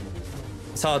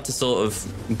it's hard to sort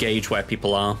of gauge where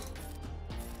people are.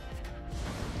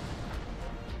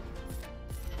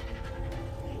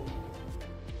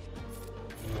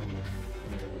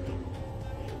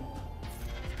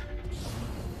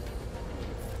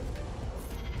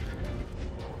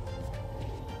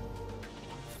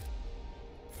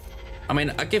 I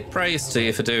mean, I give praise to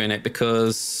you for doing it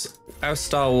because how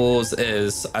Star Wars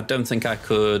is, I don't think I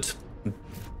could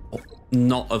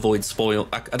not avoid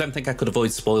I don't think I could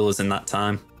avoid spoilers in that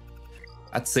time.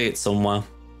 I'd see it somewhere.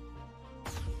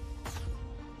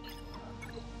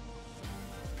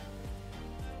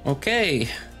 Okay.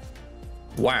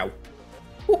 Wow.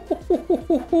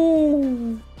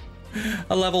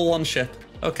 A level 1 ship.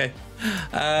 Okay.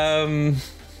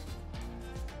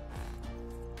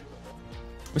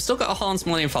 We've still got a Han's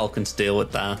Millennium Falcon to deal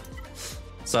with there.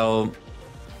 So,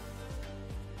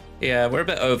 yeah, we're a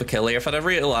bit overkill here. If I'd have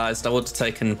realised, I would have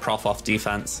taken Prof off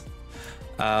defense.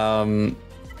 So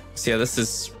yeah, this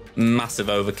is massive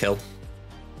overkill.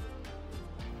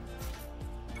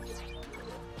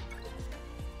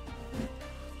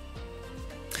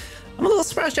 I'm a little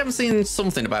surprised you haven't seen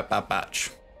something about Bad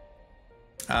Batch.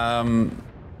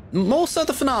 More so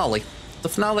the finale. The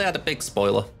finale had a big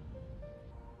spoiler.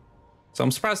 So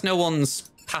I'm surprised no one's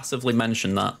passively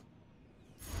mentioned that.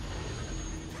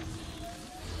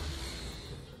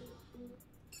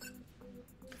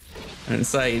 And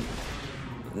say,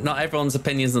 not everyone's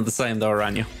opinions are the same though,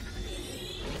 around you.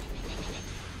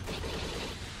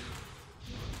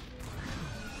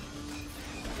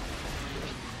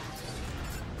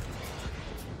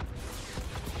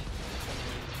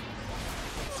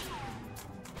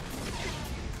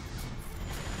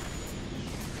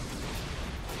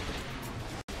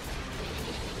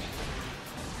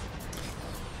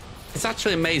 It's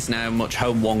actually amazing how much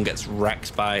Home 1 gets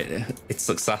wrecked by its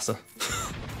successor.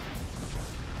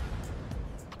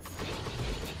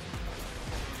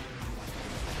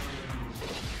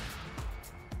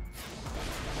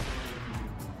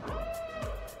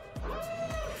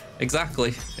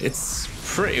 Exactly. It's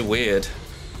pretty weird.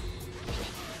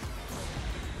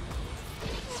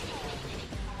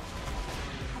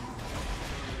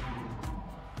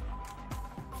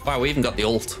 Wow, we even got the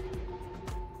ult.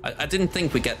 I didn't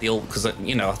think we'd get the ult because,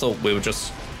 you know, I thought we were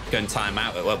just going to time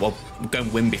out. Well, going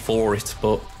to win before it,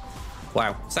 but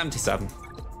wow, 77.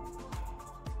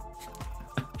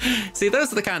 See,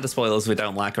 those are the kind of spoilers we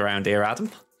don't like around here,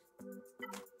 Adam.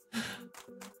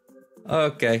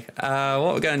 Okay,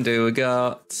 what we're going to do, we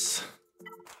got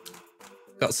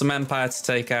some Empire to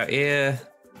take out here.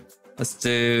 Let's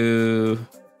do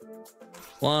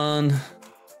 1,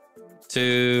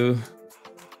 2,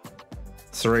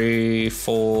 3,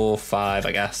 4, 5,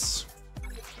 I guess.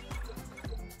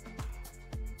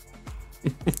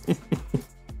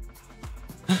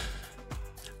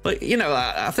 But, you know,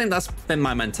 I think that's been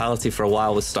my mentality for a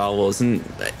while with Star Wars, and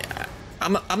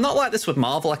I'm not like this with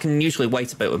Marvel. I can usually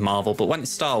wait a bit with Marvel, but when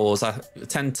it's Star Wars, I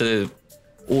tend to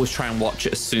always try and watch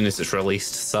it as soon as it's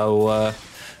released. So,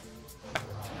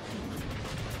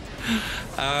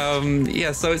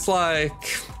 yeah, so it's like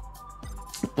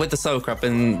with Ahsoka, I've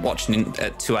been watching it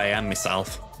at 2 AM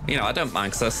myself. You know, I don't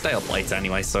mind because I stay up late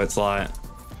anyway, so it's like,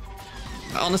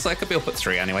 honestly, I could be up at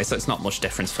 3 anyway, so it's not much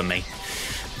difference for me.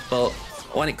 But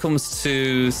when it comes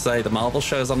to, say, the Marvel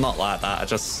shows, I'm not like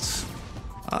that.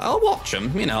 I'll watch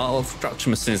them, you know, I'll watch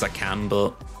them as soon as I can,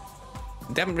 but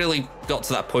they haven't really got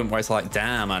to that point where it's like,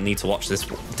 damn, I need to watch this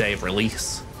day of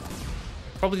release.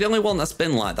 Probably the only one that's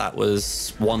been like that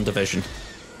was WandaVision.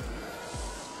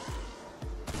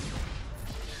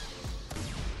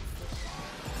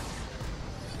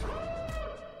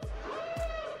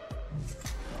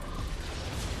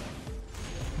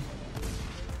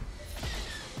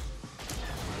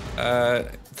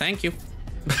 Thank you.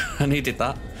 I needed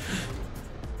that.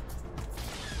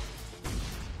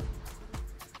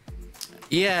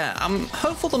 Yeah, I'm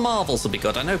hopeful the Marvels will be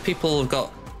good. I know people have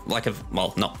got like a,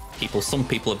 well, not people, some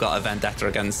people have got a vendetta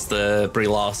against the Brie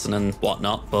Larson and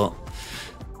whatnot, but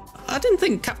I didn't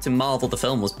think Captain Marvel, the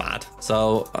film, was bad.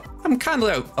 So I'm kind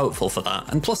of hopeful for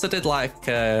that. And plus I did like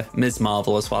Ms.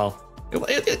 Marvel as well.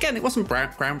 Again, it wasn't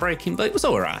groundbreaking, but it was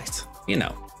all right, you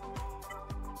know.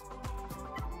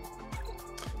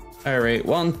 All right,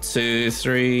 1, 2,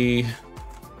 3.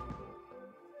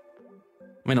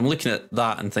 I mean, I'm looking at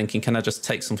that and thinking, can I just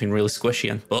take something really squishy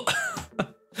in? But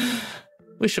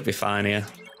we should be fine here.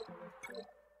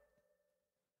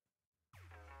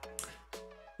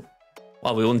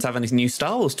 Well, we wouldn't have any new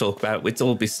Star Wars talk about. We'd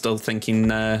all be still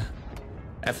thinking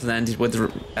everything ended with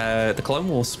the Clone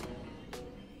Wars.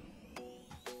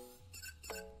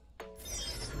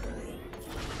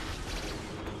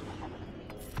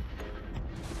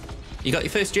 You got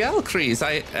your first GL,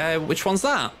 Kreese. Which one's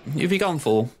that? Who have you gone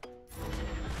for?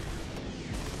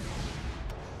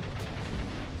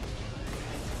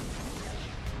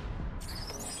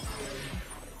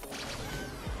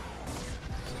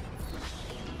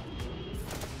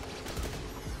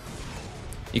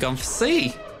 You gone for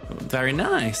C? Very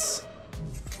nice.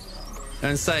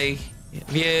 And say,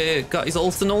 have you got his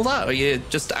ult and all that, or are you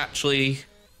just actually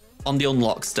on the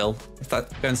unlock still? If that,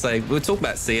 I'm going to say, we were talking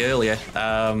about C earlier.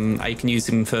 How you can use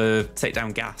him for take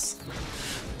down gas.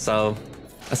 So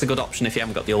that's a good option if you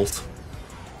haven't got the ult.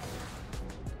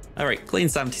 All right, clean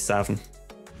 77.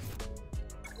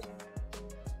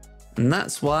 And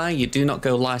that's why you do not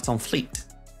go light on fleet.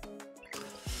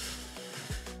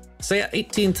 So yeah,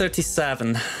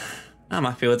 1837. I'm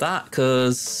happy with that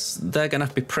because they're going to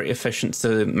have to be pretty efficient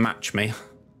to match me.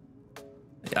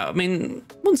 Yeah, I mean,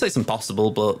 I wouldn't say it's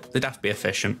impossible, but they'd have to be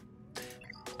efficient.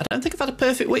 I don't think I've had a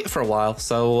perfect week for a while,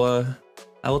 so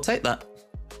I will take that.